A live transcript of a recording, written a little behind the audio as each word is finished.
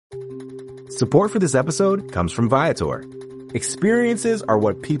Support for this episode comes from Viator. Experiences are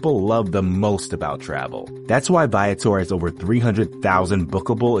what people love the most about travel. That's why Viator has over 300,000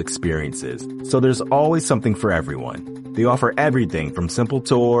 bookable experiences, so there's always something for everyone. They offer everything from simple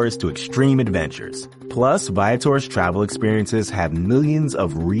tours to extreme adventures. Plus, Viator's travel experiences have millions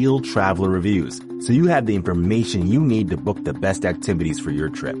of real traveler reviews, so you have the information you need to book the best activities for your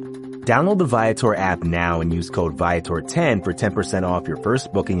trip. Download the Viator app now and use code Viator10 for 10% off your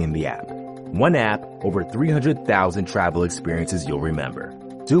first booking in the app. One app, over 300,000 travel experiences you'll remember.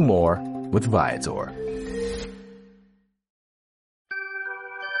 Do more with Viator.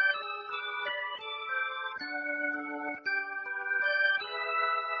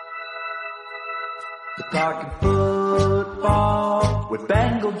 We're talking football with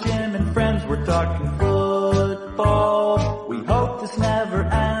Bengal Jim and friends. We're talking football. We hope this never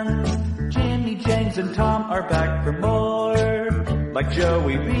ends. Jimmy, James, and Tom are back for more. Like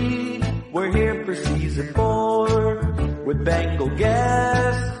Joey Reed, we're here for season 4 with Bengal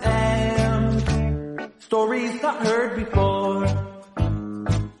guests and stories not heard before.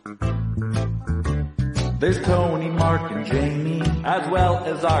 There's Tony, Mark, and Jamie, as well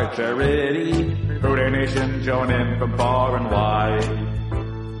as our charity, Hooter Nation joining from far and wide.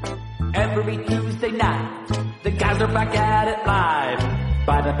 Every Tuesday night, the guys are back at it live.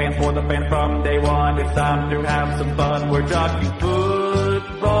 By the fans, for the fans, from day one, it's time to have some fun. We're talking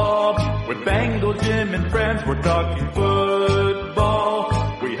football with Bengal Jim and friends. We're talking football.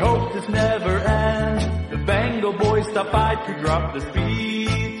 We hope this never ends. The Bengal boys stop by to drop the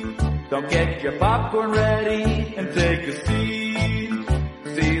speed. Don't get your popcorn ready and take a seat.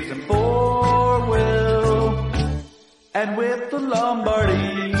 Season 4 will end with the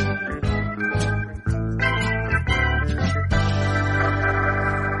Lombardi.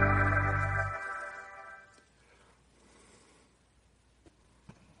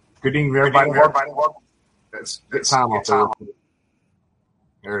 Good evening, everybody. It's time off there.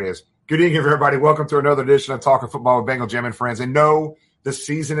 There it is. Good evening, everybody. Welcome to another edition of Talking Football with Bengal Jim and Friends. And no, the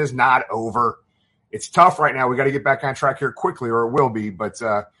season is not over. It's tough right now. We got to get back on track here quickly, or it will be. But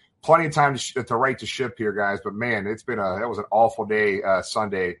plenty of time to right to ship here, guys. But man, that was an awful day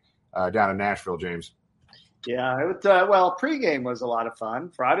Sunday down in Nashville, James. Yeah, pregame was a lot of fun.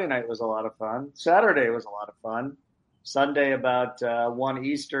 Friday night was a lot of fun. Saturday was a lot of fun. Sunday about 1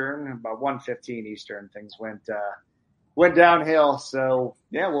 Eastern, about 1:15 Eastern, things went downhill. So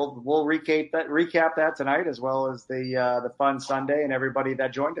yeah, we'll recap that tonight, as well as the fun Sunday and everybody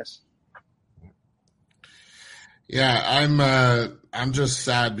that joined us. Yeah, I'm just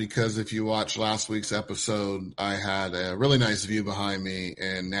sad because if you watch last week's episode, I had a really nice view behind me,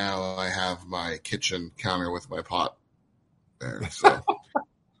 and now I have my kitchen counter with my pot there. So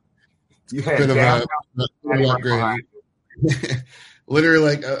you had bit of a upgrade. Literally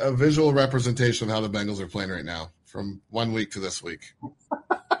like a visual representation of how the Bengals are playing right now from 1 week to this week.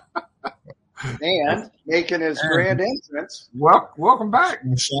 And making his grand entrance. Welcome back.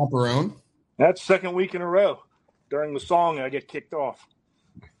 Chaperone. That's second week in a row. During the song, I get kicked off.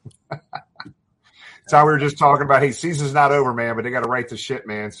 That's how we were just talking about. Hey, season's not over, man, but they got to right the shit,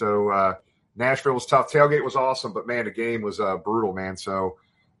 man. So Nashville was tough. Tailgate was awesome, but, man, the game was brutal, man. So,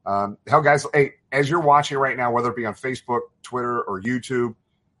 hell, guys, hey, as you're watching right now, whether it be on Facebook, Twitter, or YouTube,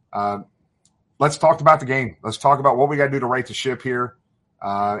 let's talk about the game. Let's talk about what we got to do to right the ship here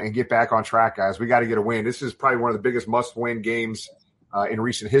and get back on track, guys. We got to get a win. This is probably one of the biggest must-win games in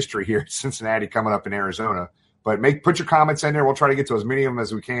recent history here at Cincinnati coming up in Arizona. But put your comments in there. We'll try to get to as many of them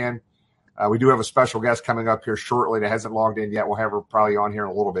as we can. We do have a special guest coming up here shortly that hasn't logged in yet. We'll have her probably on here in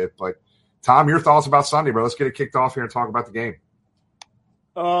a little bit. But, Tom, your thoughts about Sunday, bro? Let's get it kicked off here and talk about the game.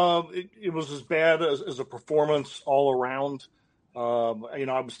 It was as bad as a performance all around. I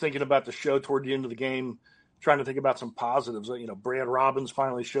was thinking about the show toward the end of the game, trying to think about some positives. Brad Robbins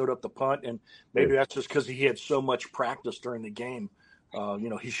finally showed up to punt, and maybe that's just because he had so much practice during the game.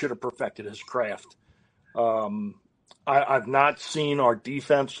 He should have perfected his craft. I've not seen our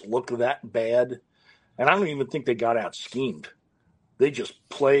defense look that bad, and I don't even think they got out schemed. They just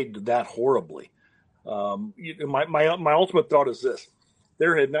played that horribly. My ultimate thought is this.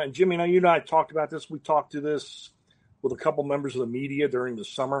 Jimmy, you and I talked about this. We talked to this with a couple members of the media during the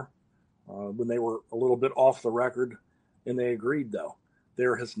summer when they were a little bit off the record, and they agreed, though.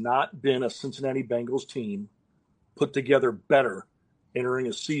 There has not been a Cincinnati Bengals team put together better entering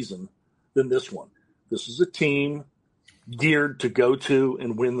a season than this one. This is a team geared to go to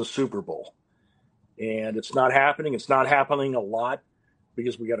and win the Super Bowl. And it's not happening. It's not happening a lot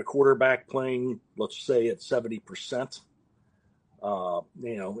because we got a quarterback playing, let's say, at 70%.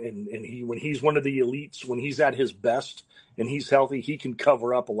 And when he's one of the elites, when he's at his best and he's healthy, he can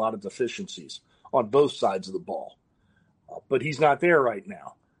cover up a lot of deficiencies on both sides of the ball. But he's not there right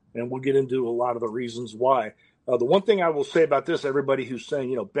now, and we'll get into a lot of the reasons why. The one thing I will say about this, everybody who's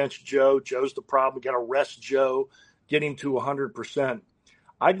saying, bench Joe's the problem, got to rest Joe, get him to 100%.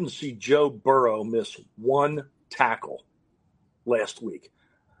 I didn't see Joe Burrow miss one tackle last week.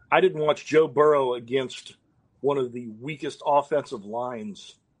 I didn't watch Joe Burrow against one of the weakest offensive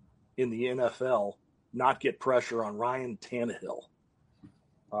lines in the NFL not get pressure on Ryan Tannehill.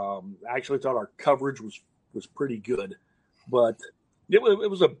 I actually thought our coverage was pretty good, but it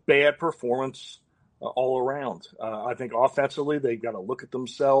was a bad performance all around. I think offensively they've got to look at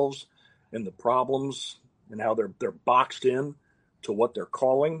themselves and the problems and how they're boxed in to what they're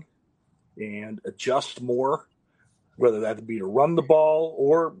calling and adjust more, whether that be to run the ball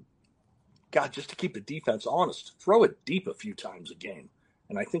or, God, just to keep the defense honest. Throw it deep a few times a game,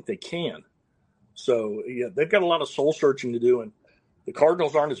 and I think they can. So, yeah, they've got a lot of soul-searching to do, and the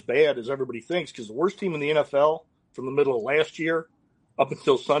Cardinals aren't as bad as everybody thinks because the worst team in the NFL from the middle of last year up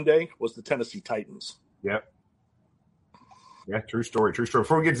until Sunday was the Tennessee Titans. Yep. Yeah, true story.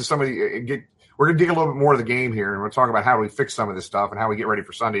 Before we get to some of the we're going to dig a little bit more of the game here, and we'll talk about how we fix some of this stuff and how we get ready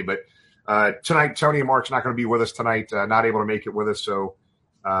for Sunday. But tonight, Tony and Mark's not going to be with us tonight, not able to make it with us, so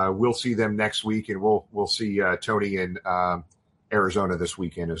we'll see them next week, and we'll see Tony in Arizona this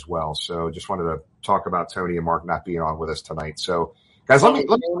weekend as well. So just wanted to talk about Tony and Mark not being on with us tonight. So, guys,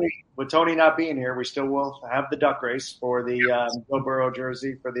 with Tony not being here, we still will have the duck race for the Joe Burrow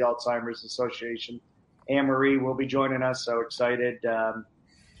jersey for the Alzheimer's Association. Anne Marie will be joining us, so excited.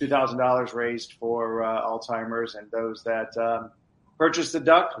 $2,000 raised for Alzheimer's, and those that purchase the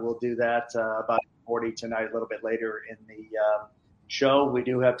duck will do that about 40 tonight, a little bit later in the show. We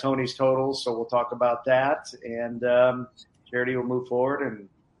do have Tony's totals, so we'll talk about that, and charity will move forward, and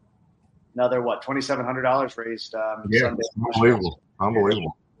another $2,700 raised Sunday.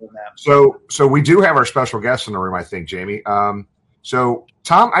 Unbelievable. So we do have our special guest in the room, I think, Jamie. So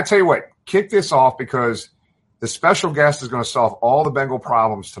Tom, I tell you what, kick this off because the special guest is going to solve all the Bengal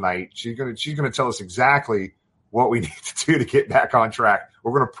problems tonight. She's going to tell us exactly what we need to do to get back on track.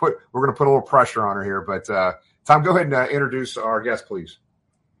 We're going to put a little pressure on her here, but Tom, go ahead and introduce our guest, please.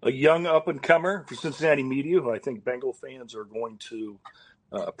 A young up-and-comer for Cincinnati media who I think Bengal fans are going to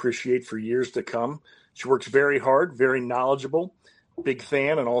appreciate for years to come. She works very hard, very knowledgeable, big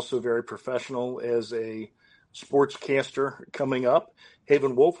fan, and also very professional as a sportscaster coming up.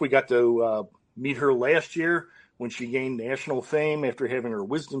 Haven Wolf, we got to meet her last year when she gained national fame after having her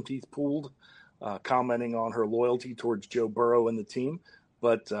wisdom teeth pulled, commenting on her loyalty towards Joe Burrow and the team.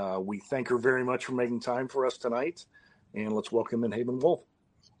 But we thank her very much for making time for us tonight, and let's welcome in Haven Wolf.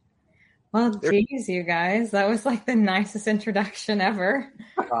 Well, geez, you guys, that was like the nicest introduction ever.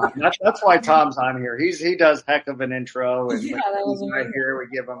 That's why Tom's on here. He does heck of an intro, and yeah, that was right here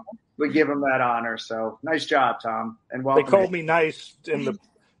we give him that honor. So nice job, Tom, and welcome. They called me nice in the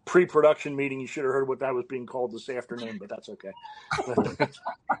pre-production meeting. You should have heard what that was being called this afternoon, but that's okay.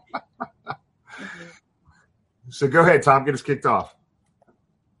 So go ahead, Tom, get us kicked off.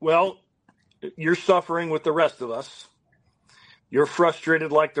 Well, you're suffering with the rest of us. You're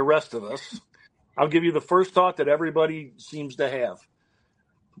frustrated like the rest of us. I'll give you the first thought that everybody seems to have.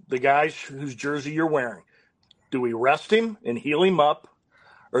 The guys whose jersey you're wearing. Do we rest him and heal him up,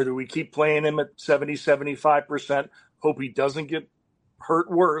 or do we keep playing him at 70, 75%, hope he doesn't get hurt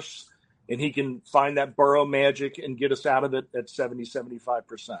worse, and he can find that Burrow magic and get us out of it at 70,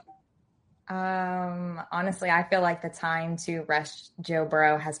 75%? Honestly, I feel like the time to rush Joe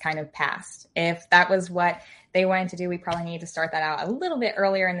Burrow has kind of passed. If that was what they wanted to do, we probably need to start that out a little bit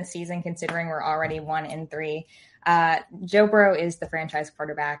earlier in the season, considering we're already 1-3. Joe Burrow is the franchise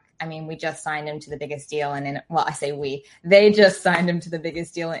quarterback. I mean, we just signed him to the biggest deal they just signed him to the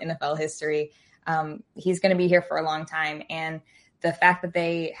biggest deal in NFL history. He's going to be here for a long time. And the fact that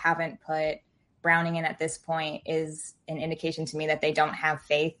they haven't put Browning in at this point is an indication to me that they don't have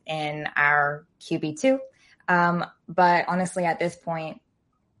faith in our QB2. But honestly, at this point,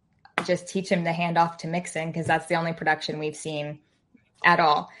 just teach him to hand off to Mixon because that's the only production we've seen at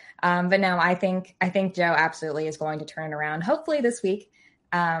all. But no, I think Joe absolutely is going to turn it around, hopefully this week.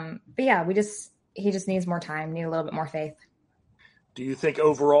 But yeah, he just needs more time, need a little bit more faith. Do you think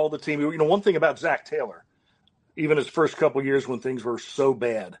overall the team, one thing about Zach Taylor, even his first couple of years when things were so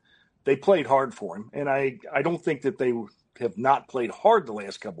bad, they played hard for him. And I don't think that they have not played hard the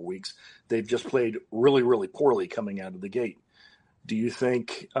last couple of weeks. They've just played really, really poorly coming out of the gate. Do you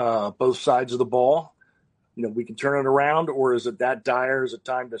think both sides of the ball we can turn it around, or is it that dire? Is it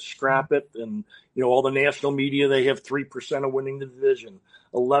time to scrap it? And, all the national media, they have 3% of winning the division,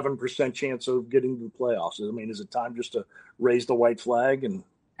 11% chance of getting to the playoffs. I mean, is it time just to raise the white flag? And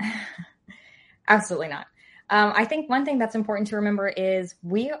Absolutely not. I think one thing that's important to remember is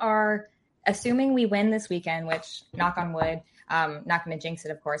we are assuming we win this weekend, which, knock on wood, not going to jinx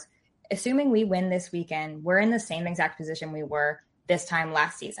it, of course. Assuming we win this weekend, we're in the same exact position we were this time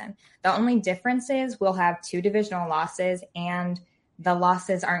last season. The only difference is we'll have 2 divisional losses, and the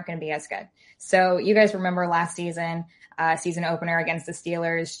losses aren't going to be as good. So you guys remember last season, season opener against the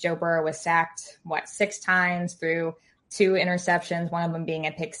Steelers, Joe Burrow was sacked, 6 times through 2 interceptions, one of them being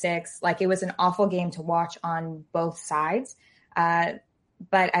a pick 6. Like, it was an awful game to watch on both sides. But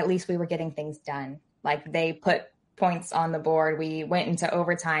at least we were getting things done. Like, they put points on the board. We went into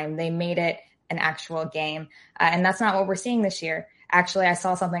overtime. They made it an actual game. And that's not what we're seeing this year. Actually, I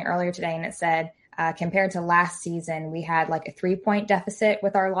saw something earlier today, and it said, compared to last season, we had like a 3-point deficit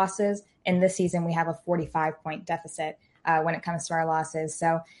with our losses. And this season, we have a 45-point deficit when it comes to our losses.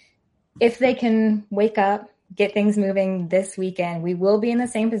 So if they can wake up, get things moving this weekend, we will be in the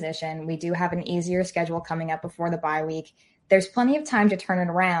same position. We do have an easier schedule coming up before the bye week. There's plenty of time to turn it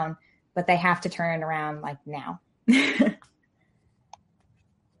around, but they have to turn it around like now.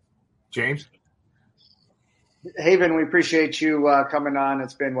 James? Haven, we appreciate you coming on.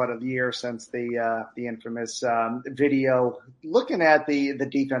 It's been, a year since the infamous video. Looking at the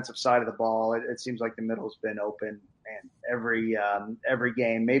defensive side of the ball, it seems like the middle's been open, and every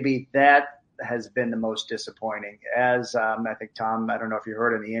game. Maybe that has been the most disappointing. As I think Tom, I don't know if you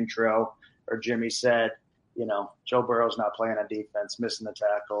heard in the intro, or Jimmy said, Joe Burrow's not playing on defense, missing the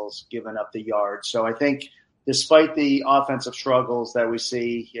tackles, giving up the yards. So I think, despite the offensive struggles that we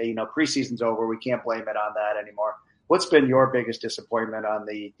see, preseason's over. We can't blame it on that anymore. What's been your biggest disappointment on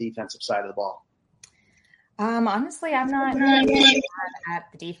the defensive side of the ball? Honestly, I'm not mad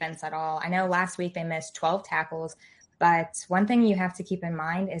at the defense at all. I know last week they missed 12 tackles, but one thing you have to keep in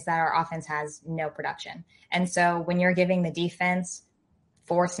mind is that our offense has no production. And so when you're giving the defense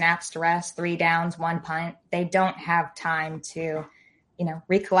 4 snaps to rest, 3 downs, 1 punt, they don't have time to,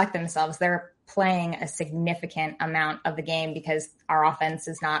 recollect themselves. They're playing a significant amount of the game because our offense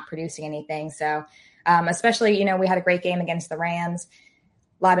is not producing anything. So especially, we had a great game against the Rams.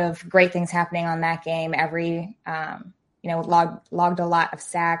 A lot of great things happening on that game. Logged a lot of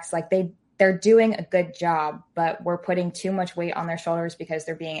sacks. Like, they're doing a good job, but we're putting too much weight on their shoulders because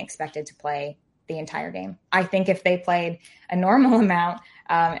they're being expected to play the entire game. I think if they played a normal amount,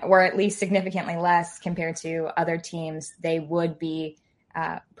 or at least significantly less compared to other teams, they would be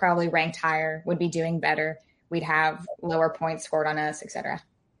probably ranked higher, would be doing better. We'd have lower points scored on us, etc.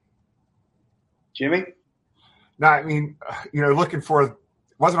 Jimmy? No, I mean,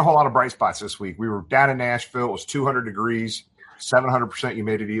 wasn't a whole lot of bright spots this week. We were down in Nashville. It was 200 degrees, 700%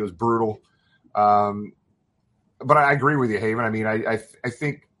 humidity. It was brutal. But I agree with you, Haven. I mean, I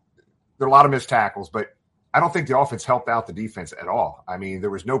think there are a lot of missed tackles, but I don't think the offense helped out the defense at all. I mean, there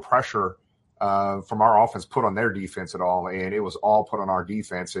was no pressure from our offense put on their defense at all, and it was all put on our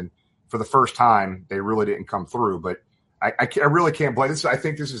defense. And for the first time, they really didn't come through. But I really can't blame this. I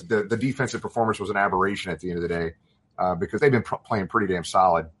think this is the defensive performance was an aberration at the end of the day because they've been playing pretty damn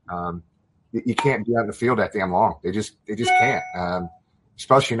solid. You can't be out in the field that damn long. They just can't,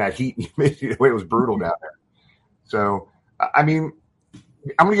 especially in that heat and humidity. The way it was brutal down there. So, I mean,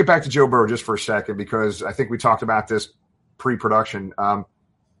 I'm going to get back to Joe Burrow just for a second because I think we talked about this pre-production.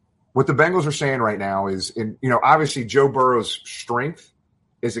 What the Bengals are saying right now is, obviously Joe Burrow's strength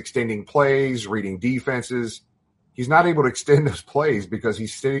is extending plays, reading defenses. He's not able to extend those plays because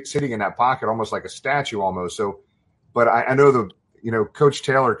he's sitting in that pocket almost like a statue almost. So, but I know Coach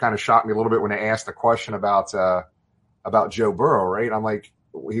Taylor kind of shocked me a little bit when they asked the question about Joe Burrow, right? I'm like,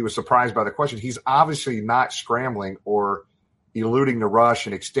 he was surprised by the question. He's obviously not scrambling or eluding the rush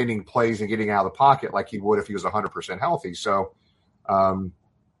and extending plays and getting out of the pocket like he would if he was 100% healthy. So,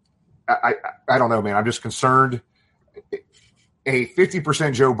 I don't know, man. I'm just concerned. A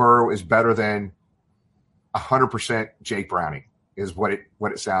 50% Joe Burrow is better than 100% Jake Browning is what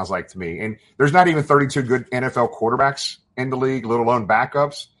it sounds like to me. And there's not even 32 good NFL quarterbacks in the league, let alone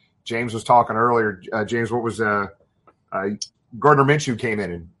backups. James was talking earlier. James, what was Gardner Minshew came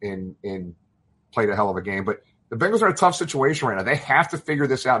in and played a hell of a game. But the Bengals are in a tough situation right now. They have to figure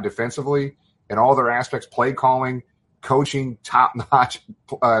this out defensively in all their aspects, play calling, coaching, top-notch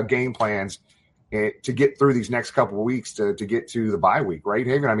game plans to get through these next couple of weeks to get to the bye week, right,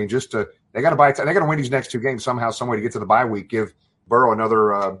 Haven? I mean, they got to win these next 2 games somehow, some way to get to the bye week. Give Burrow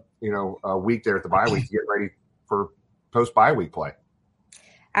another, a week there at the bye week to get ready for post-bye week play.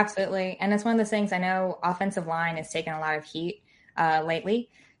 Absolutely. And it's one of those things. I know offensive line has taken a lot of heat lately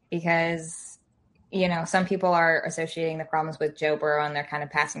because, some people are associating the problems with Joe Burrow and they're kind of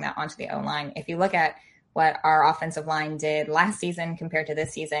passing that onto the O-line. If you look at what our offensive line did last season compared to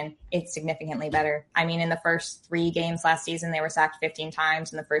this season, it's significantly better. I mean, in the first 3 games last season, they were sacked 15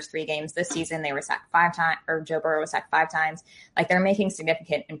 times. In the first 3 games this season, they were sacked 5 times, or Joe Burrow was sacked 5 times. Like, they're making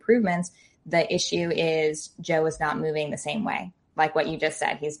significant improvements. The issue is Joe is not moving the same way. Like what you just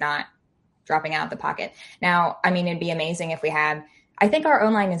said, he's not dropping out of the pocket. Now, I mean, it'd be amazing if we had, I think our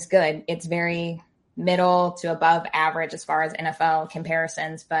O-line is good. It's very middle to above average as far as NFL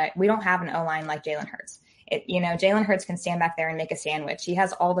comparisons, but we don't have an O-line like Jalen Hurts. Jalen Hurts can stand back there and make a sandwich. He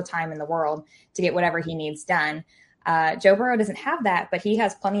has all the time in the world to get whatever he needs done. Joe Burrow doesn't have that, but he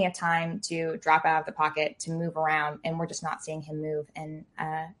has plenty of time to drop out of the pocket, to move around, and we're just not seeing him move. And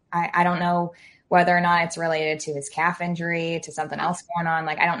I don't know whether or not it's related to his calf injury, to something else going on.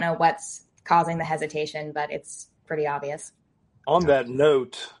 Like, I don't know what's causing the hesitation, but it's pretty obvious. On that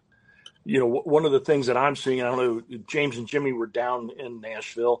note, one of the things that I'm seeing, I don't know, James and Jimmy were down in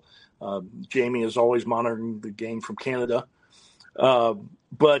Nashville. Jamie is always monitoring the game from Canada.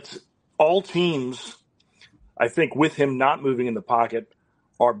 But all teams, I think, with him not moving in the pocket,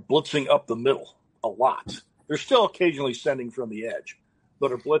 are blitzing up the middle a lot. They're still occasionally sending from the edge,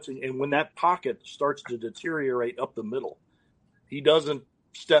 but are blitzing. And when that pocket starts to deteriorate up the middle, he doesn't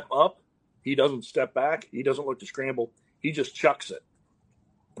step up. He doesn't step back. He doesn't look to scramble. He just chucks it.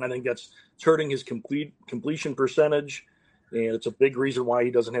 And I think it's hurting his completion percentage, and it's a big reason why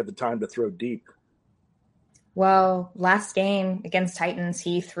he doesn't have the time to throw deep. Well, last game against Titans,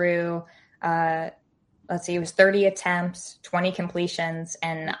 he threw, it was 30 attempts, 20 completions,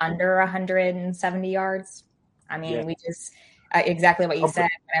 and under 170 yards. I mean, we just exactly what you said.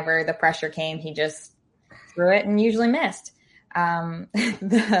 Whenever the pressure came, he just threw it and usually missed.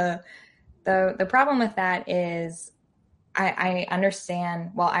 The problem with that is I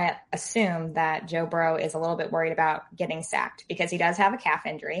understand. Well, I assume that Joe Burrow is a little bit worried about getting sacked because he does have a calf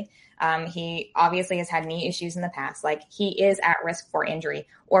injury. He obviously has had knee issues in the past. Like, he is at risk for injury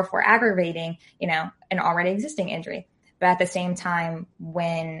or for aggravating, an already existing injury. But at the same time,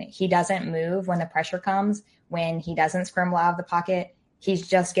 when he doesn't move, when the pressure comes, when he doesn't scramble out of the pocket, he's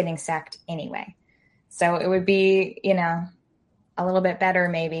just getting sacked anyway. So it would be, a little bit better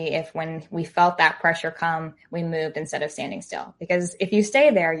maybe if when we felt that pressure come, we moved instead of standing still. Because if you stay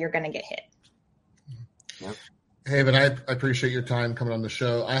there, you're going to get hit. Yep. Hey, but I appreciate your time coming on the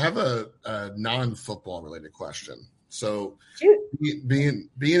show. I have a non-football related question. So being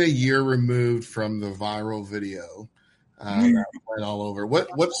a year removed from the viral video that went all over,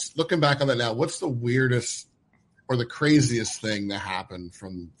 what's looking back on that now, what's the weirdest or the craziest thing that happened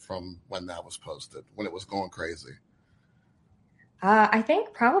from when that was posted, when it was going crazy? I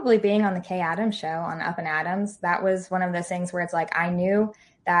think probably being on the Kay Adams show on Up and Adams, that was one of those things where it's like, I knew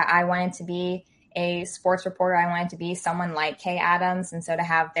that I wanted to be a sports reporter. I wanted to be someone like Kay Adams. And so to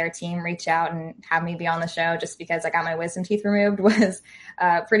have their team reach out and have me be on the show just because I got my wisdom teeth removed was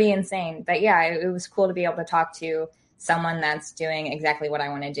pretty insane. But yeah, it was cool to be able to talk to someone that's doing exactly what I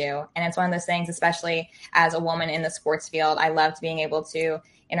want to do. And it's one of those things, especially as a woman in the sports field, I loved being able to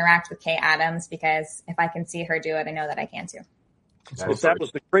interact with Kay Adams because if I can see her do it, I know that I can too. If that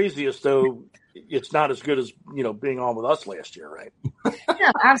was the craziest, though, it's not as good as, being on with us last year, right?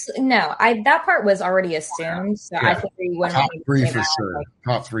 No, absolutely. No, that part was already assumed. So yeah. I think we wouldn't. Top three for sure.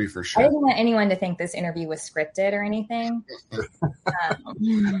 Top 3 for sure. I didn't want anyone to think this interview was scripted or anything.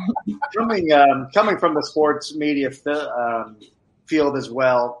 Coming from the sports media field as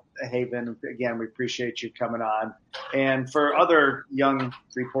well, Haven, again, we appreciate you coming on. And for other young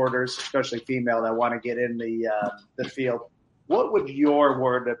reporters, especially female, that want to get in the field, what would your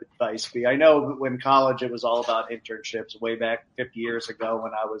word of advice be? I know when college, it was all about internships way back 50 years ago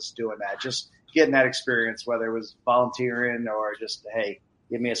when I was doing that, just getting that experience, whether it was volunteering or just, hey,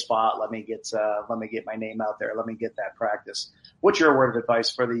 give me a spot. Let me get my name out there. Let me get that practice. What's your word of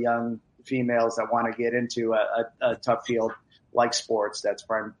advice for the young females that want to get into a tough field like sports? That's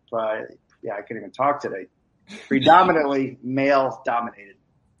I can't even talk today. Predominantly male dominated.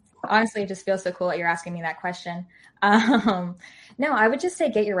 Honestly, it just feels so cool that you're asking me that question. No, I would just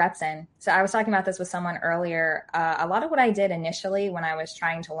say get your reps in. So I was talking about this with someone earlier. A lot of what I did initially when I was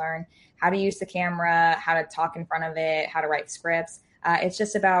trying to learn how to use the camera, how to talk in front of it, how to write scripts, it's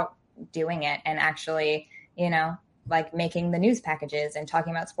just about doing it and actually, like making the news packages and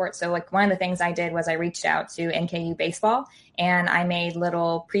talking about sports. So like one of the things I did was I reached out to NKU baseball and I made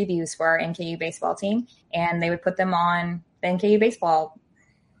little previews for our NKU baseball team and they would put them on the NKU baseball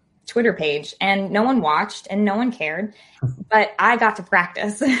Twitter page, and no one watched and no one cared, but I got to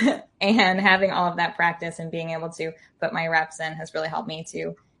practice and having all of that practice and being able to put my reps in has really helped me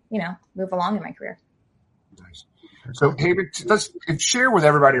to, move along in my career. Nice. So, hey, let's share with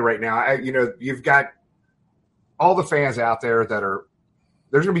everybody right now. You've got all the fans out there that are,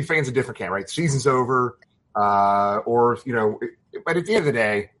 there's going to be fans of different camp, right? The season's over, but at the end of the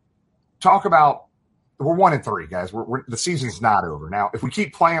day, talk about, we're 1-3, guys. The season's not over. Now, if we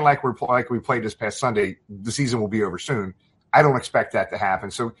keep playing like we played this past Sunday, the season will be over soon. I don't expect that to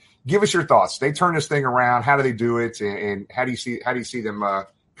happen. So, give us your thoughts. They turn this thing around. How do they do it? And how do you see them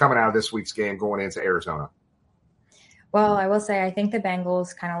coming out of this week's game going into Arizona? Well, I will say I think the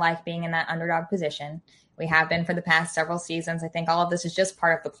Bengals kind of like being in that underdog position. We have been for the past several seasons. I think all of this is just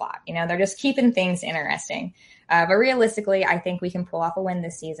part of the plot. They're just keeping things interesting. But realistically, I think we can pull off a win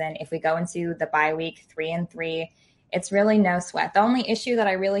this season. If we go into the bye week 3-3, it's really no sweat. The only issue that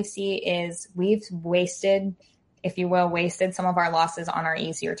I really see is we've wasted some of our losses on our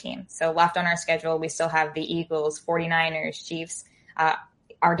easier team. So left on our schedule, we still have the Eagles, 49ers, Chiefs,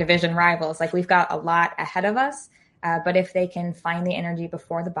 our division rivals. Like, we've got a lot ahead of us. But if they can find the energy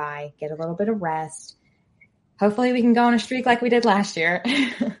before the bye, get a little bit of rest, hopefully we can go on a streak like we did last year.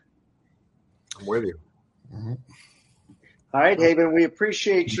 I'm with you. Mm-hmm. All right, Haven, we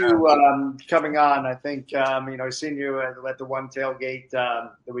appreciate you coming on. I think, I've seen you at the one tailgate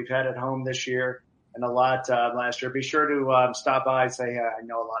that we've had at home this year and a lot last year. Be sure to stop by and say, I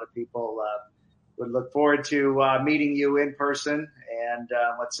know a lot of people would look forward to meeting you in person. And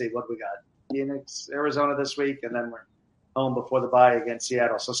let's see, what we got? Phoenix, Arizona this week, and then we're home before the bye against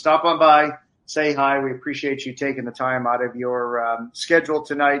Seattle. So stop on by, say hi. We appreciate you taking the time out of your schedule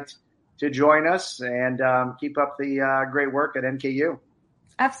tonight to join us, and keep up the great work at NKU.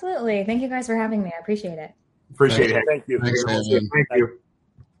 Absolutely. Thank you guys for having me. I appreciate it. Appreciate it. Thank you. Thanks,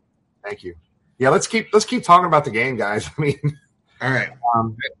 Thank you. Yeah, let's keep talking about the game, guys. I mean, all right.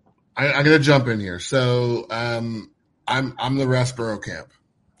 I'm gonna jump in here. So I'm the Respiro camp.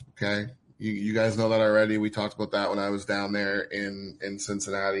 Okay. You guys know that already. We talked about that when I was down there in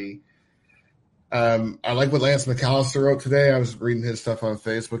Cincinnati. I like what Lance McAllister wrote today. I was reading his stuff on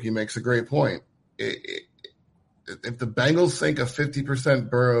Facebook. He makes a great point. If the Bengals think a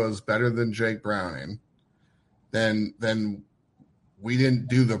 50% Burrow is better than Jake Browning, then we didn't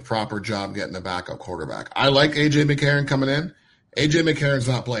do the proper job getting a backup quarterback. I like A.J. McCarron coming in. A.J. McCarron's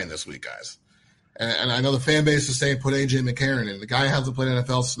not playing this week, guys. And I know the fan base is saying put A.J. McCarron in. The guy hasn't played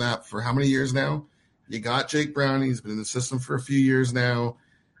NFL snap for how many years now? You got Jake Browning. He's been in the system for a few years now.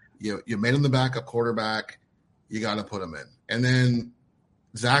 You made him the backup quarterback. You got to put him in. And then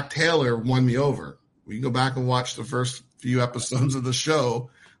Zach Taylor won me over. We can go back and watch the first few episodes of the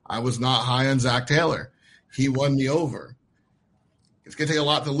show. I was not high on Zach Taylor. He won me over. It's going to take a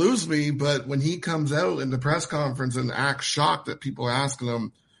lot to lose me, but when he comes out in the press conference and acts shocked that people are asking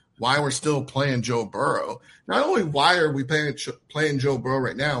him why we're still playing Joe Burrow, not only why are we playing Joe Burrow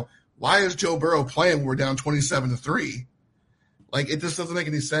right now, why is Joe Burrow playing when we're down 27-3? Like, it just doesn't make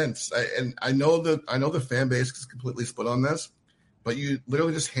any sense. I know the fan base is completely split on this, but you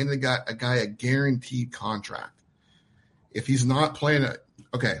literally just handed a guy a guaranteed contract. If he's not playing it,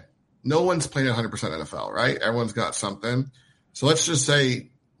 okay, no one's playing 100% NFL, right? Everyone's got something. So let's just say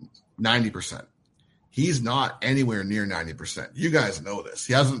 90%. He's not anywhere near 90%. You guys know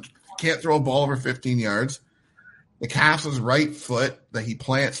this. Can't throw a ball over 15 yards. The calf's his right foot that he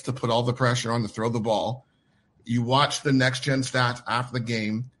plants to put all the pressure on to throw the ball. You watch the next gen stats after the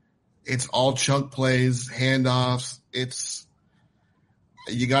game. It's all chunk plays, handoffs.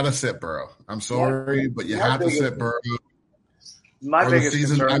 You got to sit Burrow. I'm sorry, but you have to sit Burrow. My biggest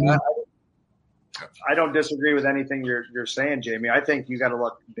concern, I don't disagree with anything you're saying, Jamie. I think you got to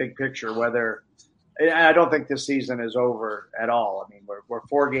look big picture. I don't think this season is over at all. I mean, we're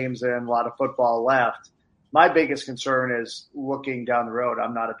 4 games in, a lot of football left. My biggest concern is looking down the road.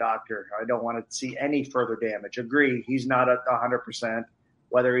 I'm not a doctor. I don't want to see any further damage. Agree, he's not at 100%.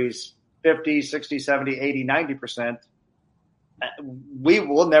 Whether he's 50, 60, 70, 80, 90%, we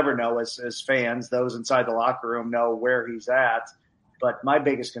will never know as fans. Those inside the locker room know where he's at. But my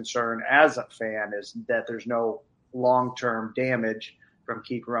biggest concern as a fan is that there's no long-term damage from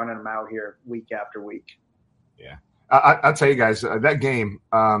keep running him out here week after week. Yeah. I'll tell you guys, that game,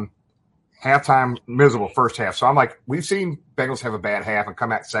 halftime, miserable first half. So I'm like, we've seen Bengals have a bad half and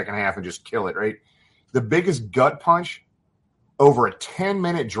come out second half and just kill it, right? The biggest gut punch over a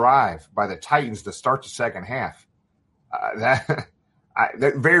 10-minute drive by the Titans to start the second half. That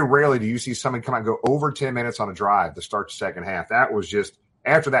very rarely do you see somebody come out and go over 10 minutes on a drive to start the second half. That was just,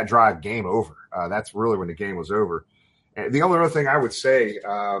 after that drive, game over. That's really when the game was over. And the only other thing I would say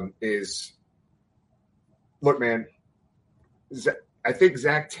is, look, man, I think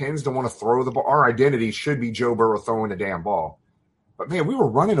Zach tends to want to throw the ball. Our identity should be Joe Burrow throwing the damn ball. But, man, we were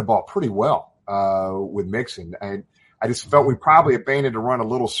running the ball pretty well with Mixon. And I just felt we probably abandoned to run a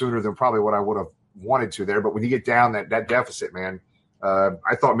little sooner than probably what I would have wanted to there. But when you get down that deficit, man,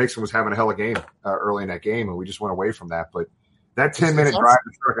 I thought Mixon was having a hell of a game early in that game, and we just went away from that. But that 10-minute drive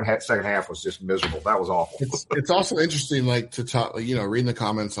in the second half was just miserable. That was awful. It's also interesting, like, to talk, reading the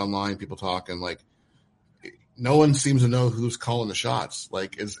comments online, people talking, like, no one seems to know who's calling the shots.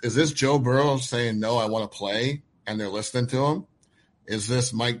 Like, is this Joe Burrow saying, no, I want to play, and they're listening to him? Is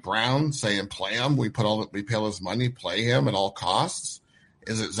this Mike Brown saying, play him? We pay all his money, play him at all costs?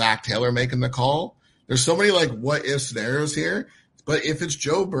 Is it Zach Taylor making the call? There's so many, like, what-if scenarios here. But if it's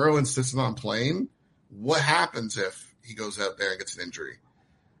Joe Burrow insisting on playing, what happens if he goes out there and gets an injury?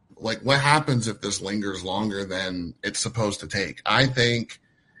 Like, what happens if this lingers longer than it's supposed to take? I think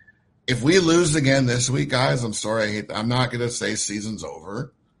if we lose again this week, guys, I'm sorry, I'm not going to say season's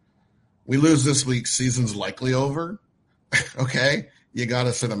over. We lose this week, season's likely over. Okay? You got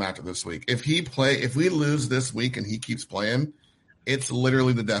to sit him after this week. If we lose this week and he keeps playing, it's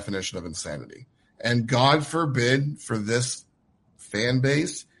literally the definition of insanity. And God forbid for this fan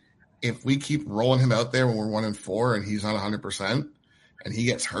base, if we keep rolling him out there when we're 1-4 and he's not 100% and he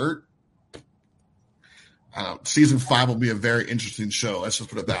gets hurt, season 5 will be a very interesting show. Let's just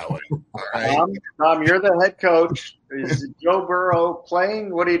put it that way. All right. Tom, you're the head coach. Is Joe Burrow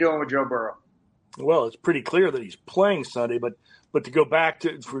playing? What are you doing with Joe Burrow? Well, it's pretty clear that he's playing Sunday, but to go back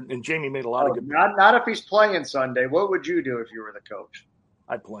to and Jamie made a lot of good. Not if he's playing Sunday. What would you do if you were the coach?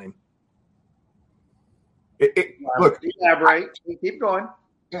 I'd play him. Look, elaborate. Keep going.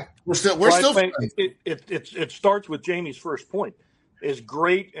 Yeah, we're still. It starts with Jamie's first point. Is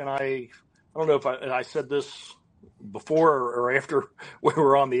great, and I don't know if I said this before or after we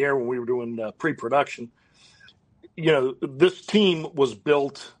were on the air when we were doing pre-production. This team was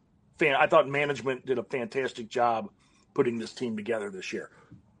built. I thought management did a fantastic job putting this team together this year.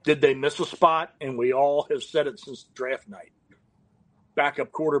 Did they miss a spot? And we all have said it since draft night.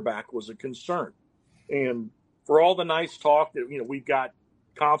 Backup quarterback was a concern. And for all the nice talk that, we've got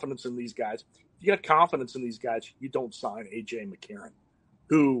confidence in these guys. If you got confidence in these guys, you don't sign A.J. McCarron,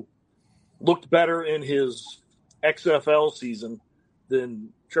 who looked better in his XFL season than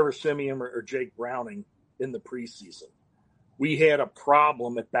Trevor Siemian or Jake Browning in the preseason. We had a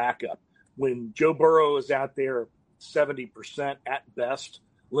problem at backup. When Joe Burrow is out there 70% at best,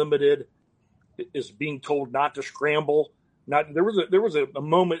 limited, is being told not to scramble. There was a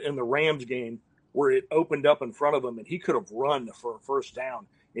moment in the Rams game where it opened up in front of him and he could have run for a first down.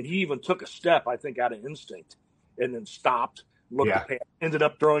 And he even took a step, I think, out of instinct and then stopped, looked at the pass, ended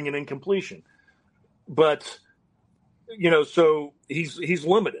up throwing an incompletion. But, so he's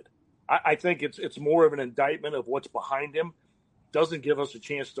limited. I think it's more of an indictment of what's behind him. Doesn't give us a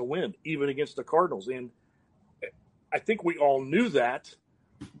chance to win, even against the Cardinals. And I think we all knew that.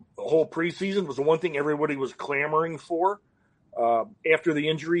 The whole preseason was the one thing everybody was clamoring for. After the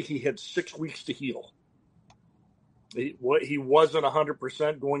injury, he had 6 weeks to heal. He wasn't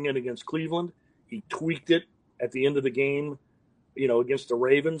 100% going in against Cleveland. He tweaked it at the end of the game, against the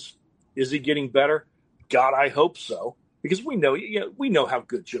Ravens. Is he getting better? God, I hope so. Because we know how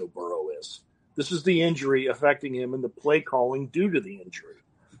good Joe Burrow is. This is the injury affecting him and the play calling due to the injury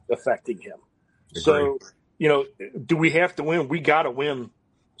affecting him. Agreed. So, do we have to win? We got to win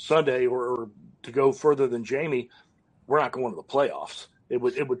Sunday or to go further than Jamie. We're not going to the playoffs. It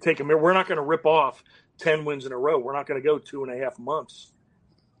would take him. We're not going to rip off 10 wins in a row. We're not going to go 2.5 months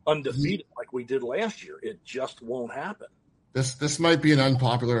undefeated like we did last year. It just won't happen. This might be an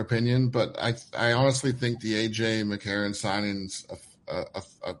unpopular opinion, but I honestly think the A.J. McCarron signing's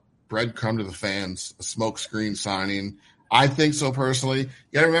a breadcrumb to the fans, a smokescreen signing. I think so personally. You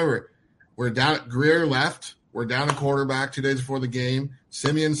got to remember, we're down. Greer left. We're down a quarterback 2 days before the game.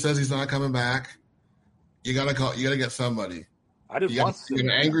 Siemian says he's not coming back. You got to get somebody. I didn't want to. An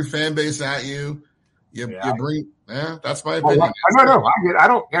angry fan base at you. You bring. Yeah, that's my opinion. No, I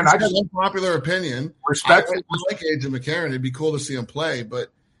don't. And I just unpopular opinion. Respect. I like A.J. McCarron. It'd be cool to see him play, but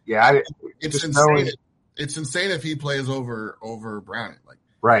it's insane. It's insane if he plays over Browning.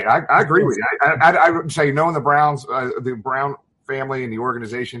 Right, I agree with you. I would say knowing the Browns, the Brown family and the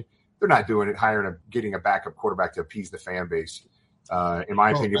organization, they're not doing it getting a backup quarterback to appease the fan base. In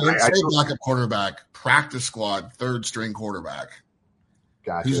my opinion, backup quarterback, practice squad, third string quarterback.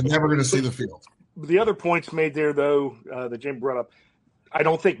 Gotcha. He's never going to see the field. The other points made there, though, that Jim brought up, I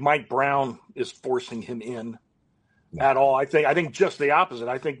don't think Mike Brown is forcing him in. at all. I think just the opposite.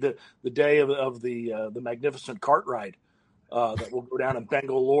 I think that the day of the magnificent cart ride that will go down in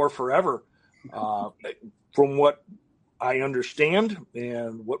Bengal lore forever, from what I understand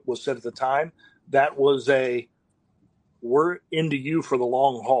and what was said at the time, that was we're into you for the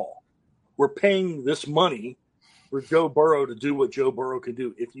long haul. We're paying this money for Joe Burrow to do what Joe Burrow can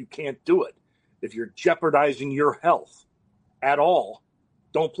do. If you can't do it, if you're jeopardizing your health at all,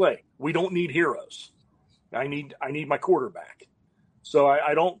 don't play. We don't need heroes. I need my quarterback. So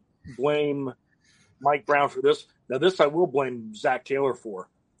I don't blame Mike Brown for this. Now, this I will blame Zach Taylor for.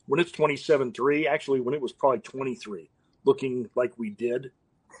 When it's 27-3, actually when it was probably 23, looking like we did,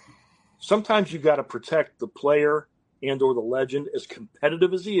 sometimes you got to protect the player and or the legend, as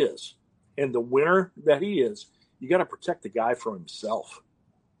competitive as he is, and the winner that he is. You got to protect the guy from himself.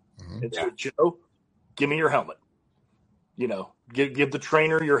 Mm-hmm. And so, Joe, give me your helmet. Give the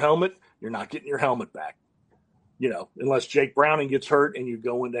trainer your helmet. You're not getting your helmet back. Unless Jake Browning gets hurt and you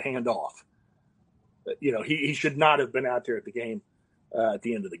go into handoff. He should not have been out there at the game at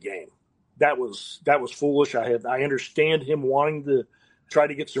the end of the game. That was foolish. I understand him wanting to try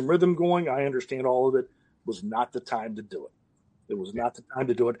to get some rhythm going. I understand all of it. Was not the time to do it. It was not the time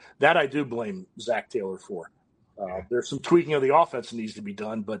to do it. That I do blame Zach Taylor for. There's some tweaking of the offense that needs to be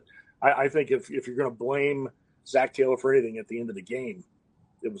done, but I think if you're going to blame Zach Taylor for anything at the end of the game,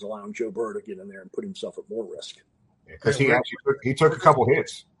 it was allowing Joe Burrow to get in there and put himself at more risk. Because he took a couple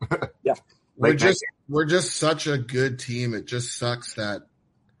hits. Yeah. We're just such a good team. It just sucks that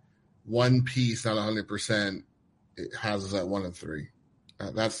one piece, not 100%, it has us at 1-3.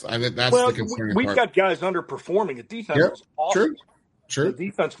 That's the concerning we've part. got guys underperforming. The defense was awful. True. The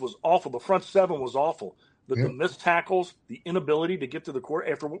defense was awful. The front seven was awful. The missed tackles, the inability to get to the court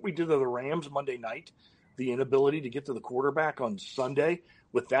after what we did to the Rams Monday night, the inability to get to the quarterback on Sunday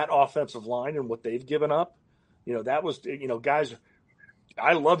with that offensive line and what they've given up. That was, guys,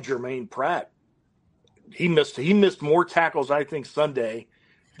 I love Jermaine Pratt. He missed more tackles, I think, Sunday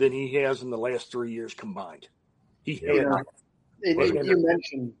than he has in the last 3 years combined. You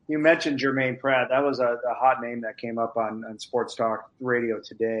mentioned Jermaine Pratt. That was a hot name that came up on Sports Talk Radio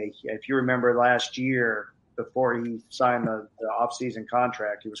today. If you remember last year, before he signed the off-season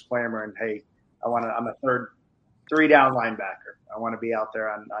contract, he was clamoring, "Hey, I'm a third 3-down linebacker. I want to be out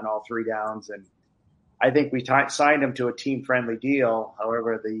there on all 3 downs." And I think we signed him to a team-friendly deal.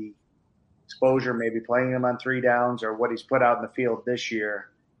 However, the exposure, maybe playing him on 3 downs or what he's put out in the field this year,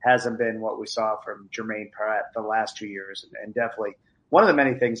 hasn't been what we saw from Jermaine Pratt the last 2 years, and definitely one of the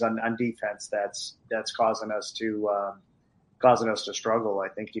many things on defense that's causing us to struggle. I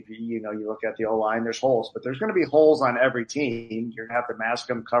think if you look at the O-line, there's holes, but there's going to be holes on every team. You're going to have to mask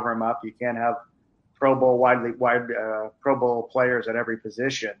them, cover them up. You can't have Pro Bowl players at every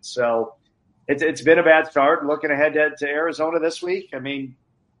position. So it's been a bad start. Looking ahead to Arizona this week, I mean,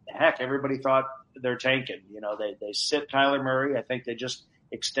 heck, everybody thought they're tanking. They sit Kyler Murray. I think they just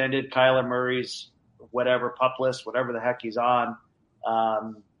extended Kyler Murray's pup list, whatever the heck he's on,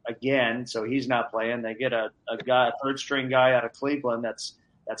 again. So he's not playing. They get a third string guy out of Cleveland that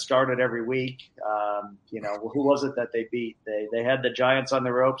started every week. Who was it that they beat? They had the Giants on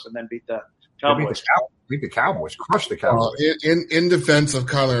the ropes and then beat the Cowboys. Beat the Cowboys, crushed the Cowboys. In defense of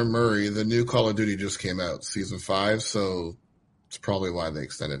Kyler Murray, the new Call of Duty just came out, season 5. So it's probably why they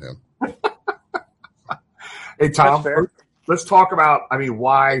extended him. Hey, Tom. Let's talk about,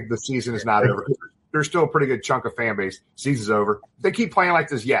 why the season is not over. There's still a pretty good chunk of fan base. Season's over. They keep playing like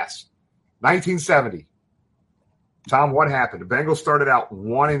this, yes. 1970. Tom, what happened? The Bengals started out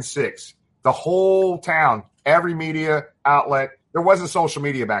 1-6. The whole town, every media outlet, there wasn't social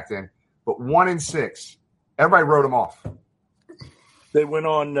media back then, but 1-6. Everybody wrote them off. They went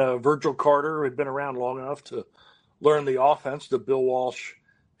on Virgil Carter, who had been around long enough to learn the offense that Bill Walsh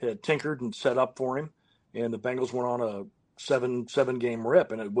had tinkered and set up for him. And the Bengals went on a seven game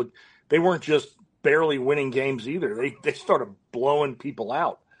rip, and they weren't just barely winning games either. They started blowing people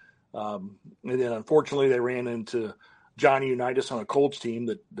out, and then unfortunately they ran into Johnny Unitas on a Colts team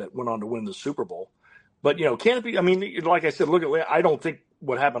that went on to win the Super Bowl. But can it be? Like I said, I don't think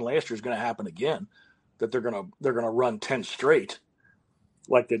what happened last year is going to happen again. That they're gonna run 10 straight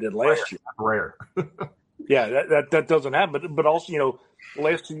like they did last year. Rare. Yeah, that doesn't happen. But also, the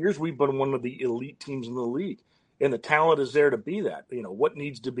last 2 years we've been one of the elite teams in the league. And the talent is there to be that. What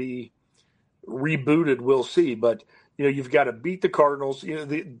needs to be rebooted, we'll see. But, you've got to beat the Cardinals.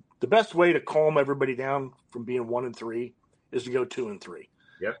 The best way to calm everybody down from being 1-3 is to go 2-3.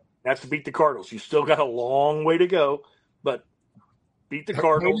 Yep. That's to beat the Cardinals. You still got a long way to go, but beat the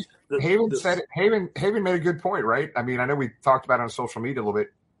Cardinals. Haven made a good point, right? I know we talked about it on social media a little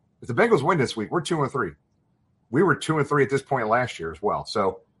bit. If the Bengals win this week, we're 2-3. we were 2-3 at this point last year as well.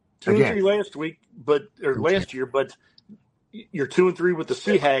 So 2-3 last year, but you're 2-3 with the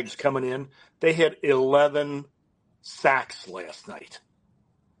Sea Hags coming in. They had 11 sacks last night.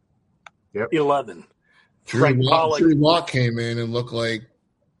 Yep. 11. Drew Lock came in and looked like,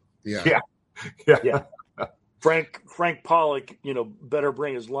 yeah. Frank Pollock, better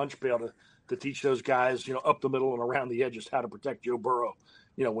bring his lunch pail to teach those guys, up the middle and around the edges how to protect Joe Burrow,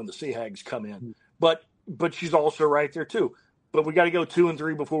 when the Sea Hags come in. But she's also right there too. But we got to go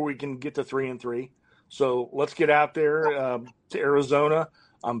 2-3 before we can get to 3-3. So let's get out there to Arizona.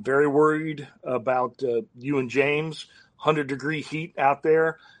 I'm very worried about you and James. 100-degree heat out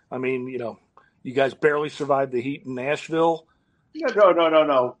there. I mean, you guys barely survived the heat in Nashville.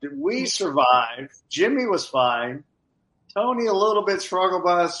 No. We survived. Jimmy was fine. Tony a little bit struggled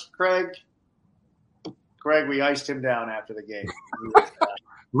by us. Craig, we iced him down after the game.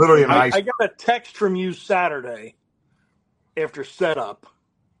 Literally, I got a text from you Saturday after setup.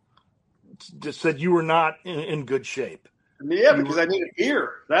 Just said you were not in good shape. Yeah, because I needed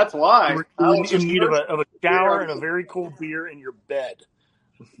beer. That's why. You were in need of a shower and a very cold beer in your bed.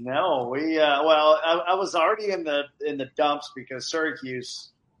 No, I was already in the dumps because Syracuse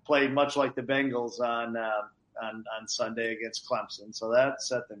played much like the Bengals on Sunday against Clemson, so that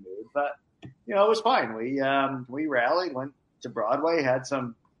set the mood. But it was fine. We rallied, went to Broadway, had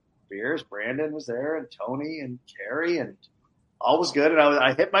some beers. Brandon was there, and Tony and Carrie, and all was good. And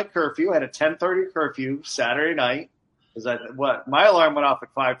I hit my curfew. I had a 10:30 curfew Saturday night because my alarm went off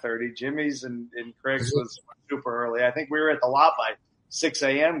at 5:30. Jimmy's and Craig's was super early. I think we were at the lot by 6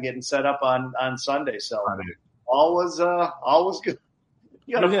 a.m. getting set up on Sunday. So all was good.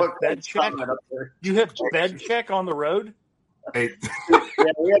 You have bed check. You have bed check on the road. Hey.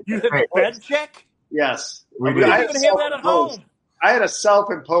 You have bed check. Yes, we don't even have that at home. I had a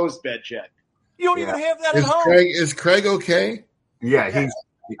self-imposed bed check. You don't even have that at home. Is Craig okay? Yeah,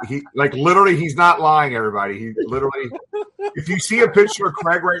 he like literally he's not lying, everybody. He literally if you see a picture of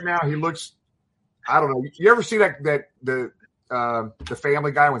Craig right now, he looks I don't know. You ever see the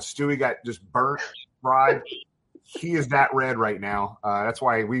Family Guy when Stewie got just burnt, fried? He is that red right now. That's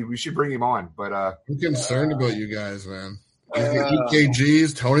why we should bring him on. But I'm concerned about you guys, man.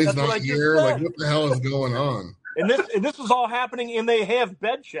 EKGs, Tony's not here. Like, what the hell is going on? And this is all happening, and they have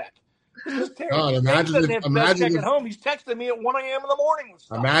bed check. This is terrible. God, imagine if at home. He's texting me at 1 a.m. in the morning.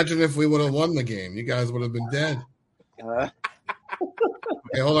 Imagine if we would have won the game. You guys would have been dead.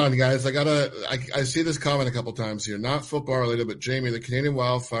 Hey, hold on, guys. I see this comment a couple times here. Not football related, but Jamie, the Canadian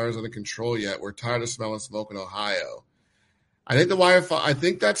wildfires under control yet. We're tired of smelling smoke in Ohio. I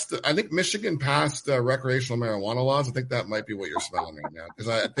think I think Michigan passed recreational marijuana laws. I think that might be what you're smelling right now because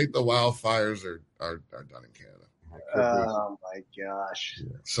I think the wildfires are done in Canada. Oh my gosh!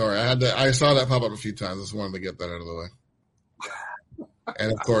 Yeah. Sorry, I saw that pop up a few times. I just wanted to get that out of the way.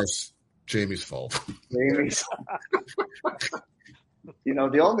 And of course, Jamie's fault. Jamie's.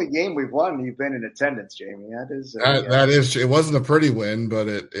 The only game we've won, you've been in attendance, Jamie. That is. It wasn't a pretty win, but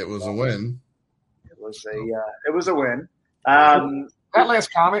it was a win. It was a win. That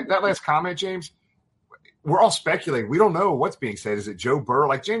last comment, James. We're all speculating. We don't know what's being said. Is it Joe Burrow?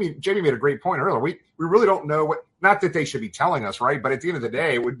 Like Jamie made a great point earlier. We really don't know what. Not that they should be telling us, right? But at the end of the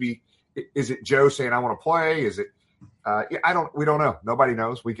day, it would be. Is it Joe saying I want to play? Is it? We don't know. Nobody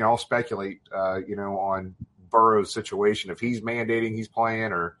knows. We can all speculate. On Burrow's situation, if he's mandating he's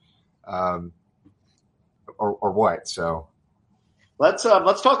playing or what. So let's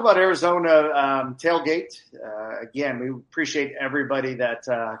talk about Arizona tailgate. Again, we appreciate everybody that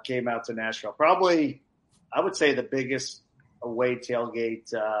came out to Nashville. Probably, I would say the biggest away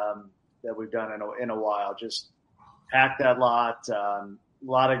tailgate that we've done in a while. Just packed that lot. A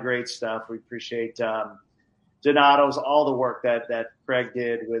lot of great stuff. We appreciate Donato's, all the work that Craig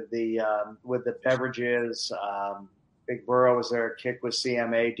did with the beverages. Big Burrow was there. Kick with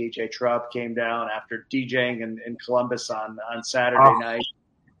CMA. DJ Trupp came down after DJing in Columbus on Saturday night,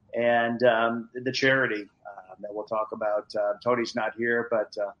 and the charity that we'll talk about. Tony's not here,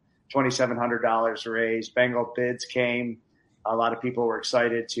 but $2,700 raised. Bengal bids came. A lot of people were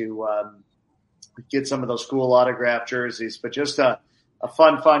excited to get some of those cool autograph jerseys, but just a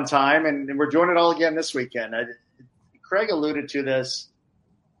fun time, and we're doing it all again this weekend. Craig alluded to this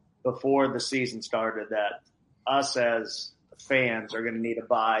before the season started, that us as fans are going to need to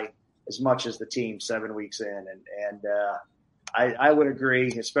buy as much as the team 7 weeks in, and I would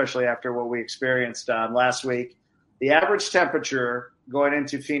agree, especially after what we experienced last week. The average temperature going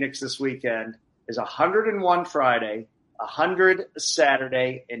into Phoenix this weekend is 101 Friday, 100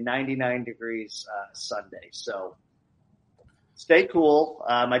 Saturday, and 99 degrees Sunday. So stay cool.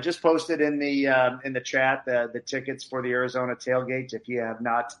 I just posted in the chat the tickets for the Arizona tailgate. If you have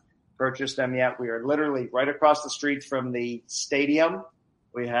not purchased them yet, we are literally right across the street from the stadium.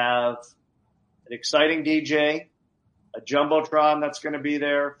 We have an exciting DJ, a jumbotron that's going to be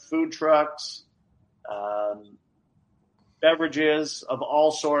there, food trucks, beverages of all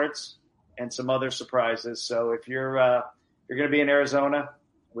sorts, and some other surprises. So if you're going to be in Arizona,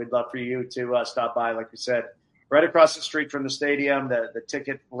 we'd love for you to stop by. Like we said, right across the street from the stadium. The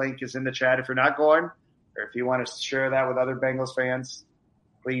ticket link is in the chat. If you're not going, or if you want to share that with other Bengals fans,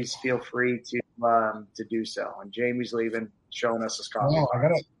 please feel free to do so. And Jamie's leaving, showing us his coffee. Oh,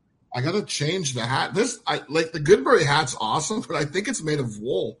 I gotta change the hat. Like the Goodberry hat's awesome, but I think it's made of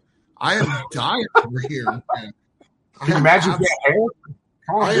wool. I am dying over here, man. Can you imagine that hair?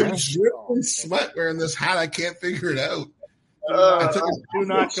 I am dripping sweat wearing this hat. I can't figure it out. Do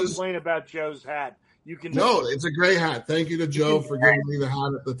not complain about Joe's hat. You can. No, it's a great hat. Thank you to Joe for giving me the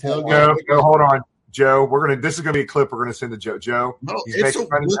hat at the tailgate. No, hold on, Joe. This is gonna be a clip we're gonna send to Joe. Joe, no, it's a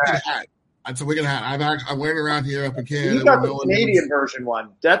wicked hat. It's a wicked hat. I'm wearing it around here up in Canada. You got the Canadian version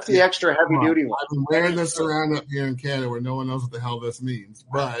one. That's the extra heavy duty one. I've been wearing this around up here in Canada where no one knows what the hell this means.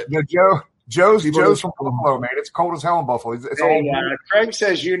 But Joe's from Buffalo, man. It's cold as hell in Buffalo. Craig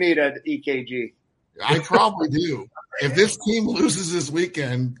says you need an EKG. I probably do. If this team loses this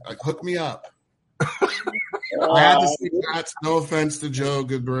weekend, hook me up. I had to see that. No offense to Joe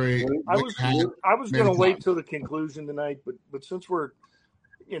Goodberry. I was going to wait till the conclusion tonight, but since we're,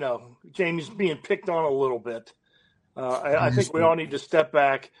 Jamie's being picked on a little bit, I think we all need to step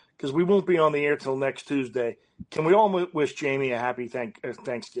back because we won't be on the air till next Tuesday. Can we all wish Jamie a happy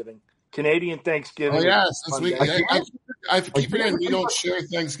Thanksgiving? Canadian Thanksgiving. Oh, yes. This week, I keep forgetting we don't share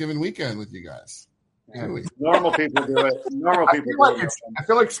Thanksgiving weekend with you guys. Normal people do it. I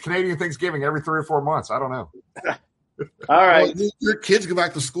feel like it's Canadian Thanksgiving every 3 or 4 months. I don't know. All right. Well, your kids go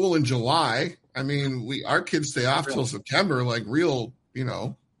back to school in July. I mean, our kids stay off till September, like real,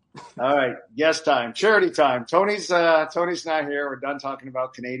 All right. Guest time. Charity time. Tony's not here. We're done talking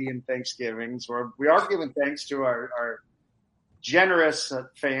about Canadian Thanksgivings. We are giving thanks to our generous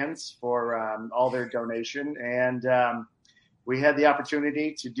fans for all their donation. And we had the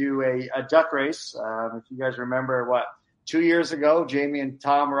opportunity to do a duck race. If you guys remember, 2 years ago, Jamie and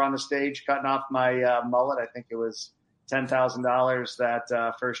Tom were on the stage cutting off my mullet. I think it was $10,000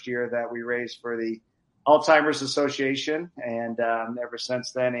 that first year that we raised for the Alzheimer's Association. And ever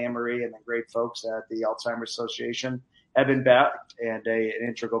since then, Anne-Marie and the great folks at the Alzheimer's Association have been back and an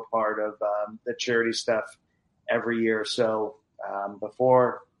integral part of the charity stuff every year. So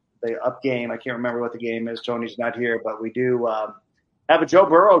before the up game, I can't remember what the game is. Tony's not here, but we do have a Joe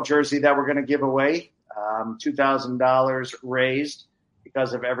Burrow jersey that we're going to give away. $2,000 raised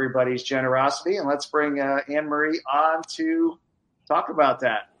because of everybody's generosity. And let's bring Anne-Marie on to talk about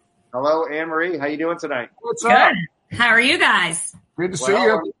that. Hello, Anne-Marie. How you doing tonight? What's up? How are you guys? Good to see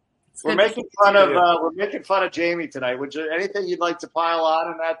you. We're making fun of Jamie tonight. Would you anything you'd like to pile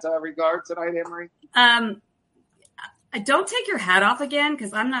on in that regard tonight, Anne-Marie? Don't take your hat off again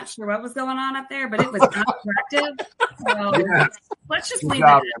because I'm not sure what was going on up there, but it was unattractive. So let's just leave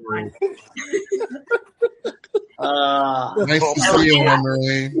it. Nice to see you,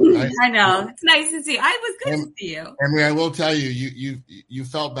 Anne-Marie. I know. It's nice to see you. It was good to see you. Anne-Marie, I will tell you, you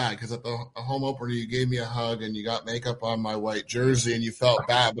felt bad because at the home opener, you gave me a hug and you got makeup on my white jersey and you felt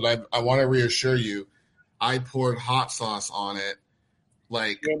bad. But I want to reassure you, I poured hot sauce on it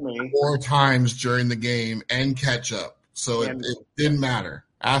like 4 times during the game and ketchup. So it didn't matter.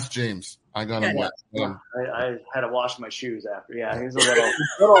 Ask James. I got him wet. I had to wash my shoes after. Yeah, he's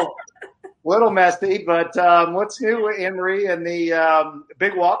a little messy. But what's new, Anne-Marie, and the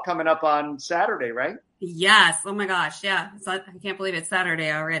big walk coming up on Saturday, right? Yes. Oh, my gosh. Yeah. I can't believe it's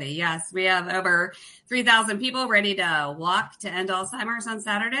Saturday already. Yes. We have over 3,000 people ready to walk to end Alzheimer's on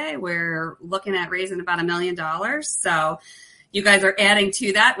Saturday. We're looking at raising about $1 million. So you guys are adding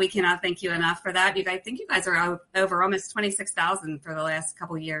to that. We cannot thank you enough for that. I think you guys are over almost 26,000 for the last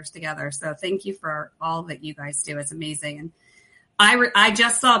couple of years together. So thank you for all that you guys do. It's amazing. And I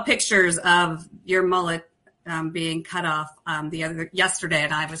just saw pictures of your mullet being cut off yesterday,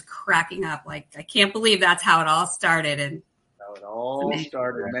 and I was cracking up. Like, I can't believe that's how it all started. And how it all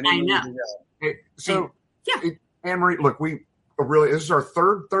started many years ago. Hey, so, Anne-Marie, look, this is our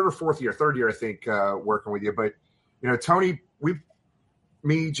third or fourth year, I think, working with you. But, Tony,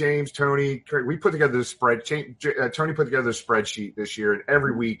 James, Tony, Craig, we put together this spreadsheet. Tony put together this spreadsheet this year, and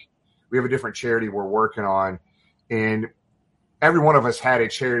every week we have a different charity we're working on. And every one of us had a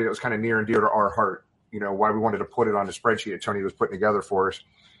charity that was kind of near and dear to our heart, why we wanted to put it on the spreadsheet that Tony was putting together for us.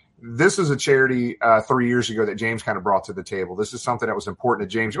 this is a charity 3 years ago that James kind of brought to the table. This is something that was important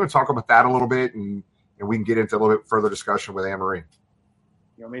to James. You want to talk about that a little bit, and we can get into a little bit further discussion with Anne-Marie.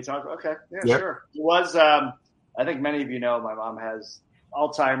 You want me to talk? Okay. Yeah, Yep. Sure. It was, I think many of you know, my mom has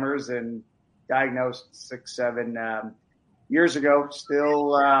Alzheimer's and diagnosed 6-7 years ago,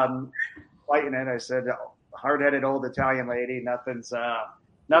 still fighting it. I said, hard-headed old Italian lady, nothing's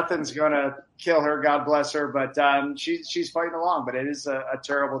going to kill her, God bless her, but she's fighting along. But it is a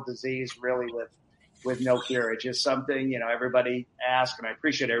terrible disease, really, with no cure. It's just something, everybody asks, and I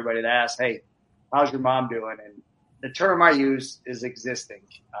appreciate everybody that asks, hey, how's your mom doing? And the term I use is existing,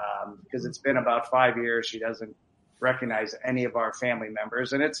 because it's been about 5 years. She doesn't recognize any of our family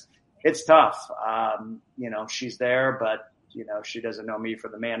members, and it's tough. She's there, but she doesn't know me for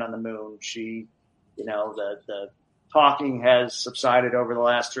the man on the moon. She, the talking has subsided over the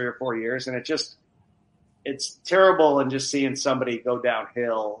last 3 or 4 years, and it's terrible. And just seeing somebody go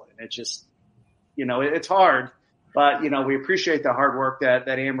downhill, and it just, it's hard, but we appreciate the hard work that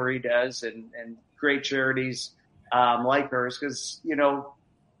Anne-Marie does, and great charities like hers, because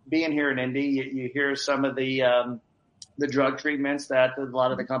being here in Indy, you hear some of the drug treatments that a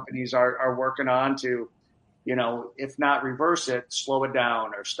lot of the companies are working on to, if not reverse it, slow it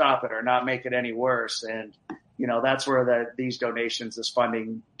down or stop it or not make it any worse. And, that's where these donations, this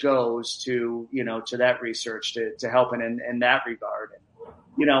funding goes to, to that research to help in that regard.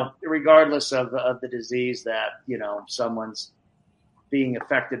 And, regardless of the disease that, someone's being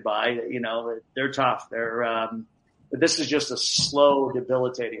affected by, they're tough. But this is just a slow,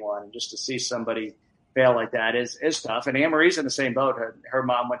 debilitating one. And just to see somebody fail like that is tough. And Anne-Marie's in the same boat. Her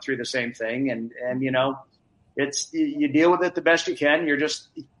mom went through the same thing. And you deal with it the best you can. You're just,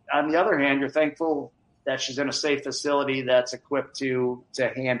 on the other hand, you're thankful that she's in a safe facility that's equipped to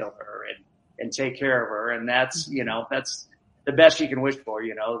handle her and take care of her. And that's the best you can wish for.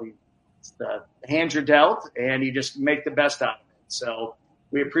 It's the hand you're dealt, and you just make the best out of it. So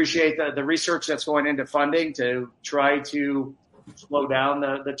we appreciate the research that's going into funding to try to slow down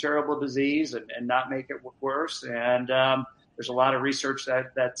the terrible disease and not make it worse. And there's a lot of research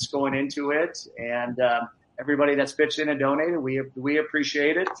that's going into it. And everybody that's pitched in and donated, we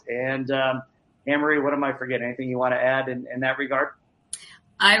appreciate it. And Anne-Marie, what am I forgetting? Anything you want to add in that regard?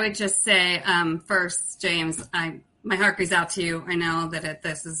 I would just say, first, James, my heart goes out to you. I know that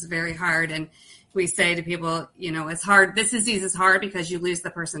this is very hard. And we say to people, it's hard. This disease is hard because you lose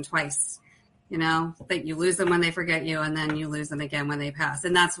the person twice. That you lose them when they forget you, and then you lose them again when they pass.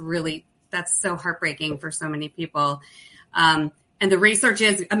 And that's so heartbreaking for so many people. And the research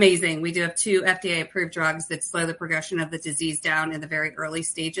is amazing. We do have 2 FDA-approved drugs that slow the progression of the disease down in the very early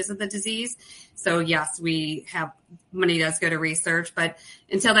stages of the disease. So, yes, money does go to research. But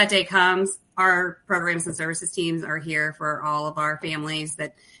until that day comes, our programs and services teams are here for all of our families,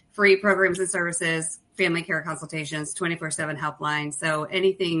 that free programs and services, family care consultations, 24/7 helpline. So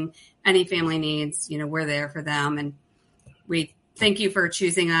anything any family needs, we're there for them. And we thank you for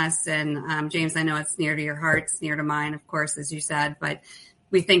choosing us. And James, I know it's near to your heart. It's near to mine, of course, as you said. But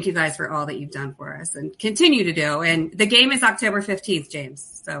we thank you guys for all that you've done for us and continue to do. And the game is October 15th,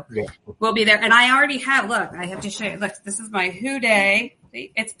 James. So We'll be there. And I already have, I have to show you. Look, this is my Who Day.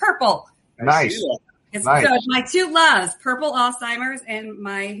 It's purple. Nice. It's nice. Good. My 2 loves, purple Alzheimer's and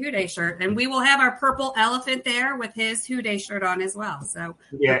my Who Day shirt. And we will have our purple elephant there with his Who Day shirt on as well. So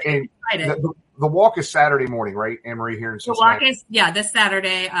and the walk is Saturday morning, right, Anne-Marie, here in Cincinnati? The walk is, this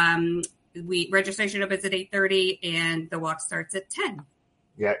Saturday. Registration opens at 8:30 and the walk starts at 10.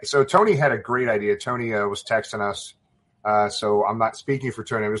 Yeah. So Tony had a great idea. Tony was texting us. So I'm not speaking for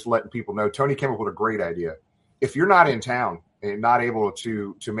Tony. I'm just letting people know. Tony came up with a great idea. If you're not in town and not able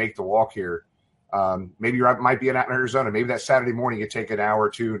to make the walk here, maybe you might be in Arizona. Maybe that Saturday morning you take an hour or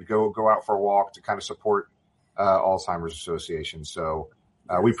two to go out for a walk to kind of support Alzheimer's Association. So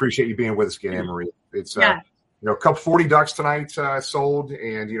we appreciate you being with us again, Anne-Marie. It's a couple 40 ducks tonight sold,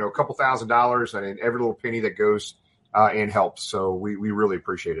 and a couple $1,000, and every little penny that goes in helps. So we really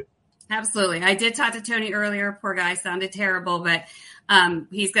appreciate it. Absolutely. I did talk to Tony earlier. Poor guy, sounded terrible, but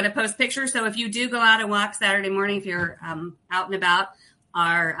he's going to post pictures. So if you do go out and walk Saturday morning, if you're out and about,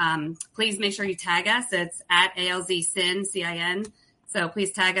 please make sure you tag us. It's at ALZCIN, CIN. So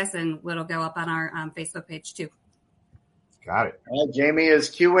please tag us, and it'll go up on our Facebook page too. Got it. Well, Jamie is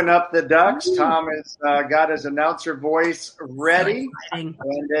queuing up the ducks. Tom has got his announcer voice ready. So and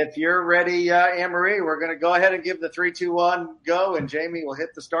if you're ready, Anne-Marie, we're going to go ahead and give the 3, 2, 1 go, and Jamie will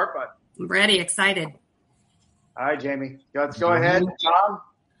hit the start button. I'm ready, excited. All right, Jamie. Let's go ahead. Tom,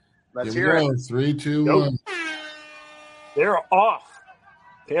 let's hear it. 3, 2, 1. They're off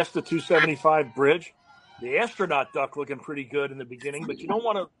past the 275 bridge. The astronaut duck looking pretty good in the beginning, but you don't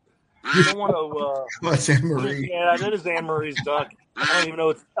want to I don't want to. That's Anne-Marie. Yeah, that is Anne-Marie's duck. I don't even know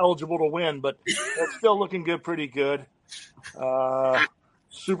it's eligible to win, but it's still looking good, pretty good.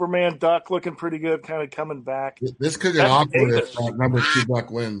 Superman duck looking pretty good, kind of coming back. This could get awkward if number 2 duck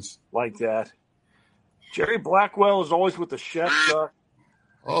wins. Like that. Jerry Blackwell is always with the chef duck.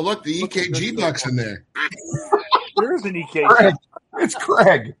 Oh, look, the EKG duck's in there. There is an EKG. Craig. It's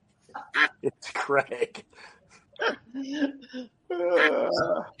Craig. It's Craig.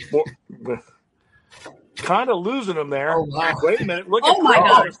 Kind of losing him there. Oh, wow. Wait a minute. Look Oh, at my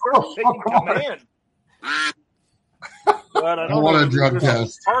Craig. God. Taking command. But I don't want know. a drug There's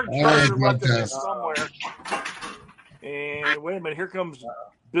test. hard I want a charger drug left in there test. somewhere. And wait a minute. Here comes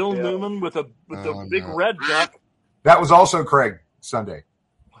Bill Newman with a big red duck. That was also Craig Sunday.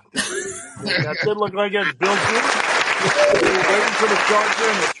 That did look like it. Bill Newman. We were waiting for the charger,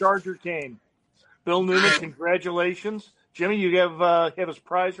 and the charger came. Bill Newman, congratulations. Jimmy, you have his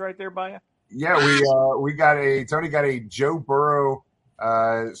prize right there by you? Yeah, Tony got a Joe Burrow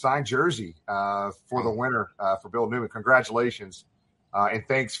signed jersey for the winner for Bill Newman. Congratulations. And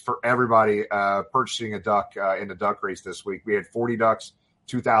thanks for everybody purchasing a duck in the duck race this week. We had 40 ducks,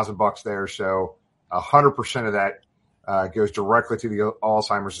 $2,000 there. So 100% of that goes directly to the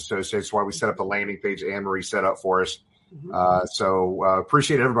Alzheimer's Association. That's why we set up the landing page Anne-Marie set up for us. So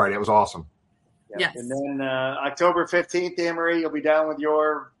appreciate everybody. It was awesome. Yes. And then October 15th, Anne-Marie, you'll be down with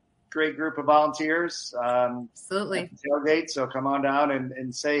your great group of volunteers. Absolutely. Tailgate, so come on down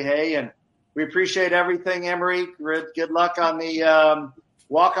and say hey. And we appreciate everything, Anne-Marie. Good luck on the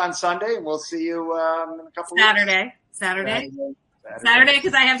walk on Sunday, and we'll see you in a couple Saturday,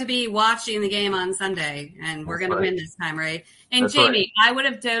 because I have to be watching the game on Sunday, and we're going to win this time, right? And That's Jamie, I would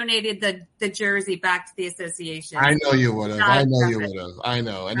have donated the jersey back to the association. I know you would have. I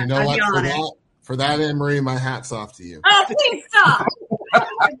know. And you know what? For that, Anne-Marie, my hat's off to you. Oh, please stop. Oh,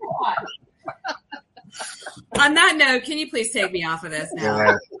 my God. On that note, can you please take me off of this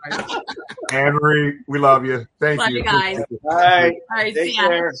now? Yeah. Anne-Marie, we love you. Thank you. Love you guys. All right. All right, Take see ya.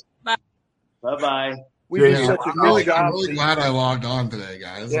 care. Bye. Bye-bye. We do Yeah. such a I'm good job. really glad I logged on today,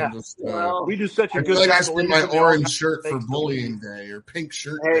 guys. Yeah. I'm just, We do such a I good feel like I job. spent my orange shirt for Thanks to bullying day or pink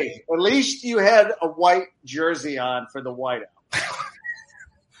shirt Hey, day. at least you had a white jersey on for the whiteout.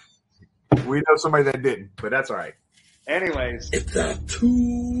 We know somebody that didn't, but that's all right. Anyways. It's a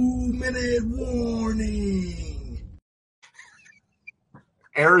 2-minute warning.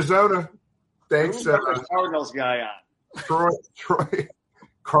 Arizona. Thanks, Cardinals guy on.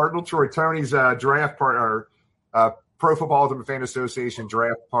 Cardinal Troy, Tony's draft partner, Pro Football Ultimate Fan Association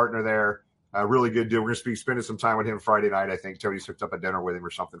draft partner there. Really good deal. We're going to be spending some time with him Friday night. I think Tony's hooked up a dinner with him or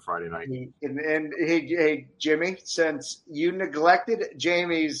something Friday night. And hey, Jimmy, since you neglected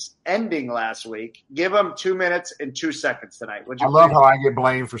Jamie's ending last week, give him 2 minutes and 2 seconds tonight. I love how I get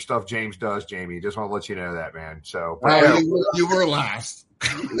blamed for stuff James does, Jamie. Just want to let you know that, man. So You were last.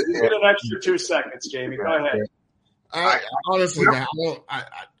 You get an extra 2 seconds, Jamie. Go ahead. Honestly, man,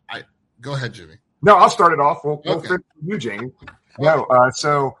 I go ahead, Jimmy. No, I'll start it off. We'll Okay. finish with you, Jamie. No,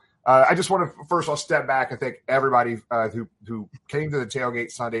 I just want to first. I'll step back and thank everybody who came to the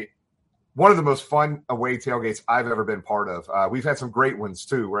tailgate Sunday. One of the most fun away tailgates I've ever been part of. We've had some great ones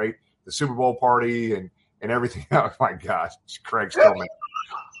too, right? The Super Bowl party and everything. Oh my gosh, Craig's still me.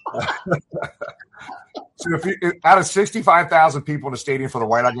 So out of 65,000 people in the stadium for the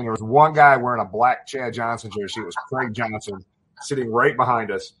Whiteout game, there was one guy wearing a black Chad Johnson jersey. It was Craig Johnson sitting right behind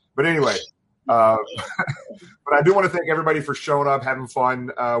us. But anyway, but I do want to thank everybody for showing up, having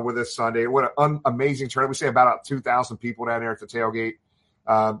fun with us Sunday. What an amazing turnout. We say about 2,000 people down there at the tailgate.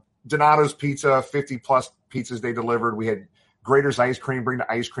 Donato's Pizza, 50-plus pizzas they delivered. We had Grater's Ice Cream, bring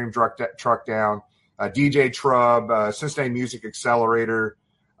the ice cream truck down. DJ Trub, Cincinnati Music Accelerator,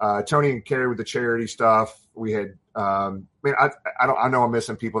 Tony and Carrie with the charity stuff. We had, I know I'm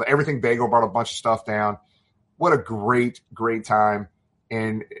missing people. Everything Bagel brought a bunch of stuff down. What a great, great time.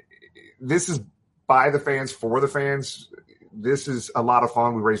 And this is by the fans, for the fans. This is a lot of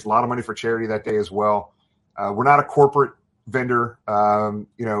fun. We raised a lot of money for charity that day as well. We're not a corporate vendor,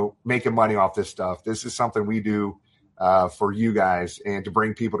 making money off this stuff. This is something we do for you guys and to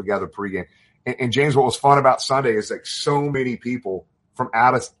bring people together pregame. And James, what was fun about Sunday is like so many people from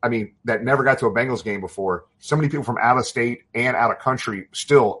that never got to a Bengals game before. So many people from out of state and out of country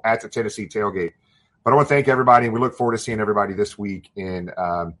still at the Tennessee tailgate. But I want to thank everybody, and we look forward to seeing everybody this week in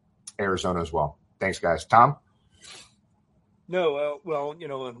Arizona as well. Thanks, guys. Tom? No,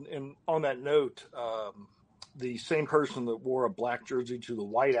 and on that note, the same person that wore a black jersey to the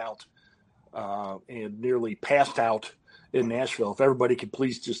Whiteout and nearly passed out in Nashville, if everybody could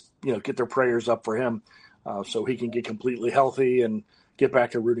please just, get their prayers up for him so he can get completely healthy and get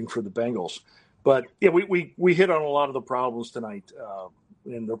back to rooting for the Bengals. But yeah, we hit on a lot of the problems tonight,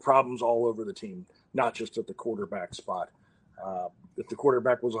 and there are problems all over the team, not just at the quarterback spot. If the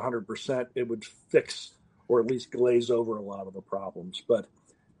quarterback was 100%, it would fix or at least glaze over a lot of the problems. But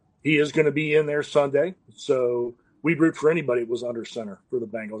he is going to be in there Sunday, so we'd root for anybody that was under center for the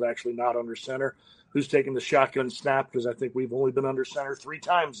Bengals. Actually, not under center, who's taking the shotgun snap, because I think we've only been under center 3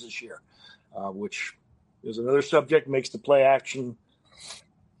 times this year, which is another subject. Makes the play action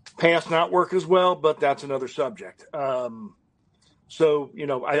pass not work as well, but that's another subject. So,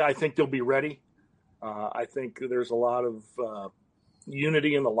 I think they'll be ready. I think there's a lot of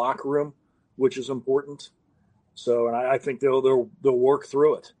unity in the locker room, which is important. So, and I think they'll work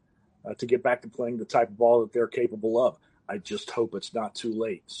through it to get back to playing the type of ball that they're capable of. I just hope it's not too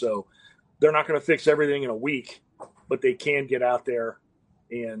late. So they're not going to fix everything in a week, but they can get out there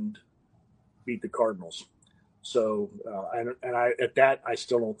and beat the Cardinals. So, I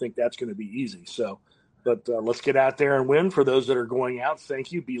still don't think that's going to be easy. So, but let's get out there and win. For those that are going out,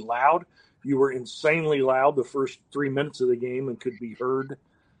 thank you. Be loud. You were insanely loud the first 3 minutes of the game and could be heard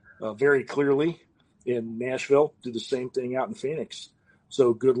very clearly in Nashville. Do the same thing out in Phoenix.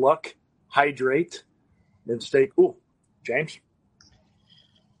 So good luck, hydrate, and stay cool. James?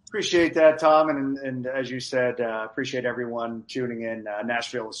 Appreciate that, Tom. And as you said, appreciate everyone tuning in.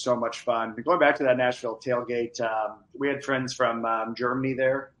 Nashville was so much fun. Going back to that Nashville tailgate, we had friends from Germany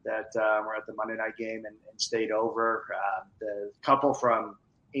there that were at the Monday night game and stayed over. The couple from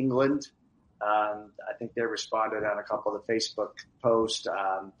England, I think they responded on a couple of the Facebook posts.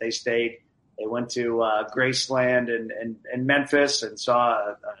 They stayed. They went to Graceland and Memphis and saw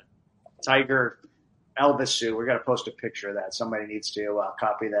a Tiger Elvis suit. We're going to post a picture of that. Somebody needs to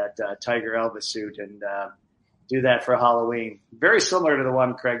copy that Tiger Elvis suit and do that for Halloween. Very similar to the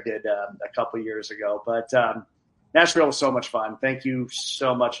one Craig did a couple years ago. But Nashville was so much fun. Thank you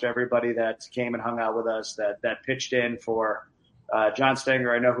so much to everybody that came and hung out with us, that pitched in for John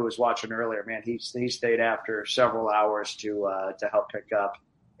Stenger. I know who was watching earlier. Man, he stayed after several hours to help pick up.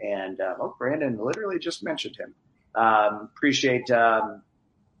 And Brandon literally just mentioned him. Appreciate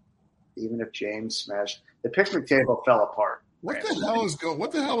even if James smashed the picnic table, fell apart. What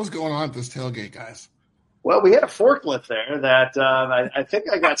the hell is going on at this tailgate, guys? Well, we had a forklift there that I think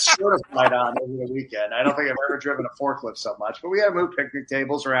I got certified on over the weekend. I don't think I've ever driven a forklift so much, but we had to move picnic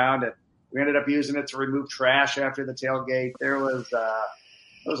tables around, and we ended up using it to remove trash after the tailgate. There was a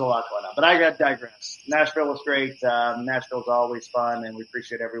lot going on, but I got digressed. Nashville was great. Nashville's always fun, and we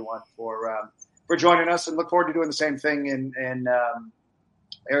appreciate everyone for joining us, and look forward to doing the same thing in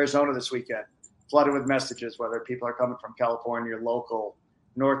Arizona this weekend. Flooded with messages, whether people are coming from California, local,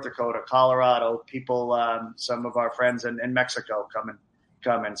 North Dakota, Colorado, people, some of our friends in Mexico coming.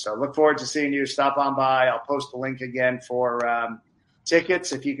 So look forward to seeing you. Stop on by. I'll post the link again for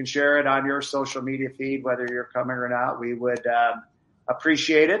tickets. If you can share it on your social media feed, whether you're coming or not, we would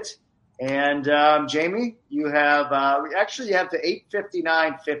appreciate it. And Jamie, you have we have the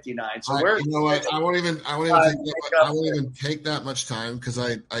 8:59:59. So you know what? I won't even take that much time because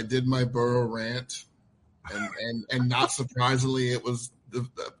I did my Burrow rant, and not surprisingly, it was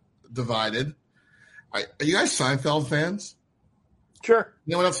divided. Are you guys Seinfeld fans? Sure.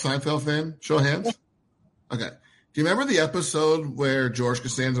 You know what else Seinfeld fan? Show of hands. Okay. Do you remember the episode where George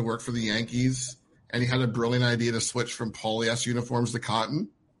Costanza worked for the Yankees and he had a brilliant idea to switch from polyester uniforms to cotton?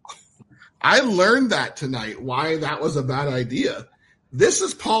 I learned that tonight, why that was a bad idea. This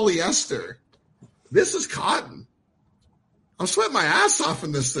is polyester. This is cotton. I'm sweating my ass off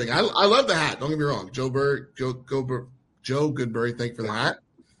in this thing. I love the hat. Don't get me wrong. Joe Goodberry, thank you for the hat.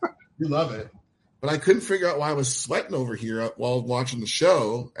 You love it. But I couldn't figure out why I was sweating over here while watching the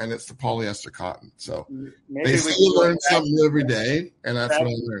show, and it's the polyester cotton. So maybe they still learn something new every day, and that's what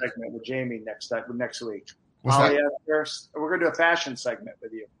I learned. Segment with Jamie next week. Polyester. We're going to do a fashion segment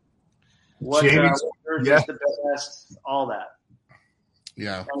with you. What is the best? All that.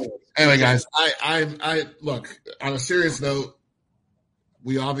 Yeah. Anyway, guys, I look, on a serious note,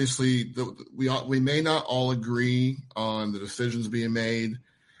 we obviously we may not all agree on the decisions being made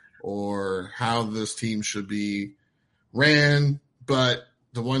or how this team should be ran, but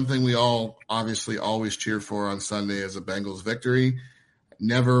the one thing we all obviously always cheer for on Sunday is a Bengals victory.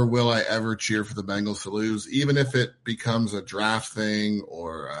 Never will I ever cheer for the Bengals to lose, even if it becomes a draft thing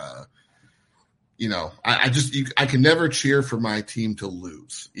or I can never cheer for my team to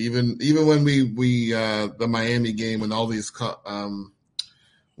lose. Even when we the Miami game, when all these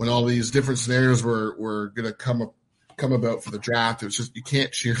different scenarios were going to come about for the draft, it was just you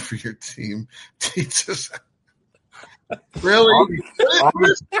can't cheer for your team. Really? Augie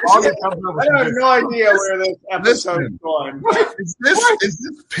comes up with I some have good no idea where this episode is going. Is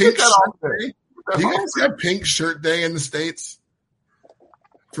this pink shirt day? Do you guys have pink shirt day in the States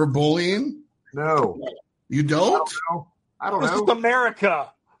for bullying? No. You don't? I don't This know. is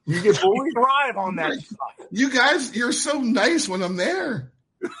America. You get We bullied? thrive on that stuff. You guys, you're so nice when I'm there.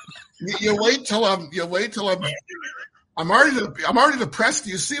 You wait till I'm already depressed. Do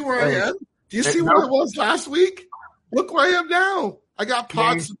you see where I am? Do you see where I was last week? Look where I am now. I got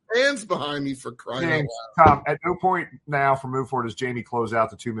pots and pans behind me for crying out James, loud. Tom, at no point now from move forward does Jamie close out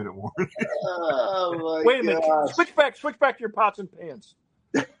the 2-minute warning. Oh, my Wait a minute. gosh. Switch back to your pots and pans.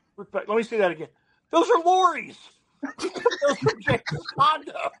 Let me see that again. Those are Lori's. Those are James'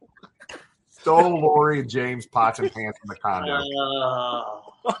 condo. Stole Lori and James pots and pans from the condo.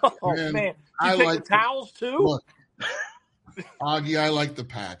 Oh, man. You take the towels, too? Look, Augie, I like the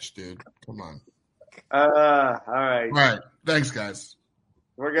patch, dude. Come on. All right. All right. Thanks, guys.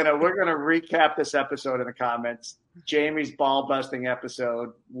 We're gonna recap this episode in the comments. Jamie's ball busting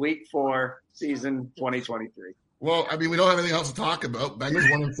episode, week 4, season 2023. Well, I mean, we don't have anything else to talk about. Bengals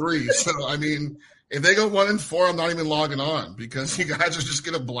 1-3. So, I mean, if they go 1-4, I'm not even logging on because you guys are just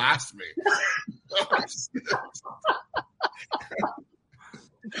going to blast me.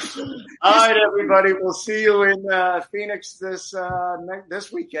 All right, everybody. We'll see you in Phoenix this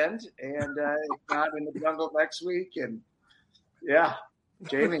weekend, and if not in the jungle next week. And yeah,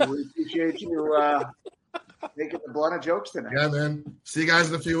 Jamie, we appreciate you making the blunt of jokes tonight. Yeah, man. See you guys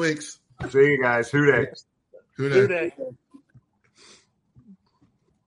in a few weeks. See you guys. Who day? Who Good day.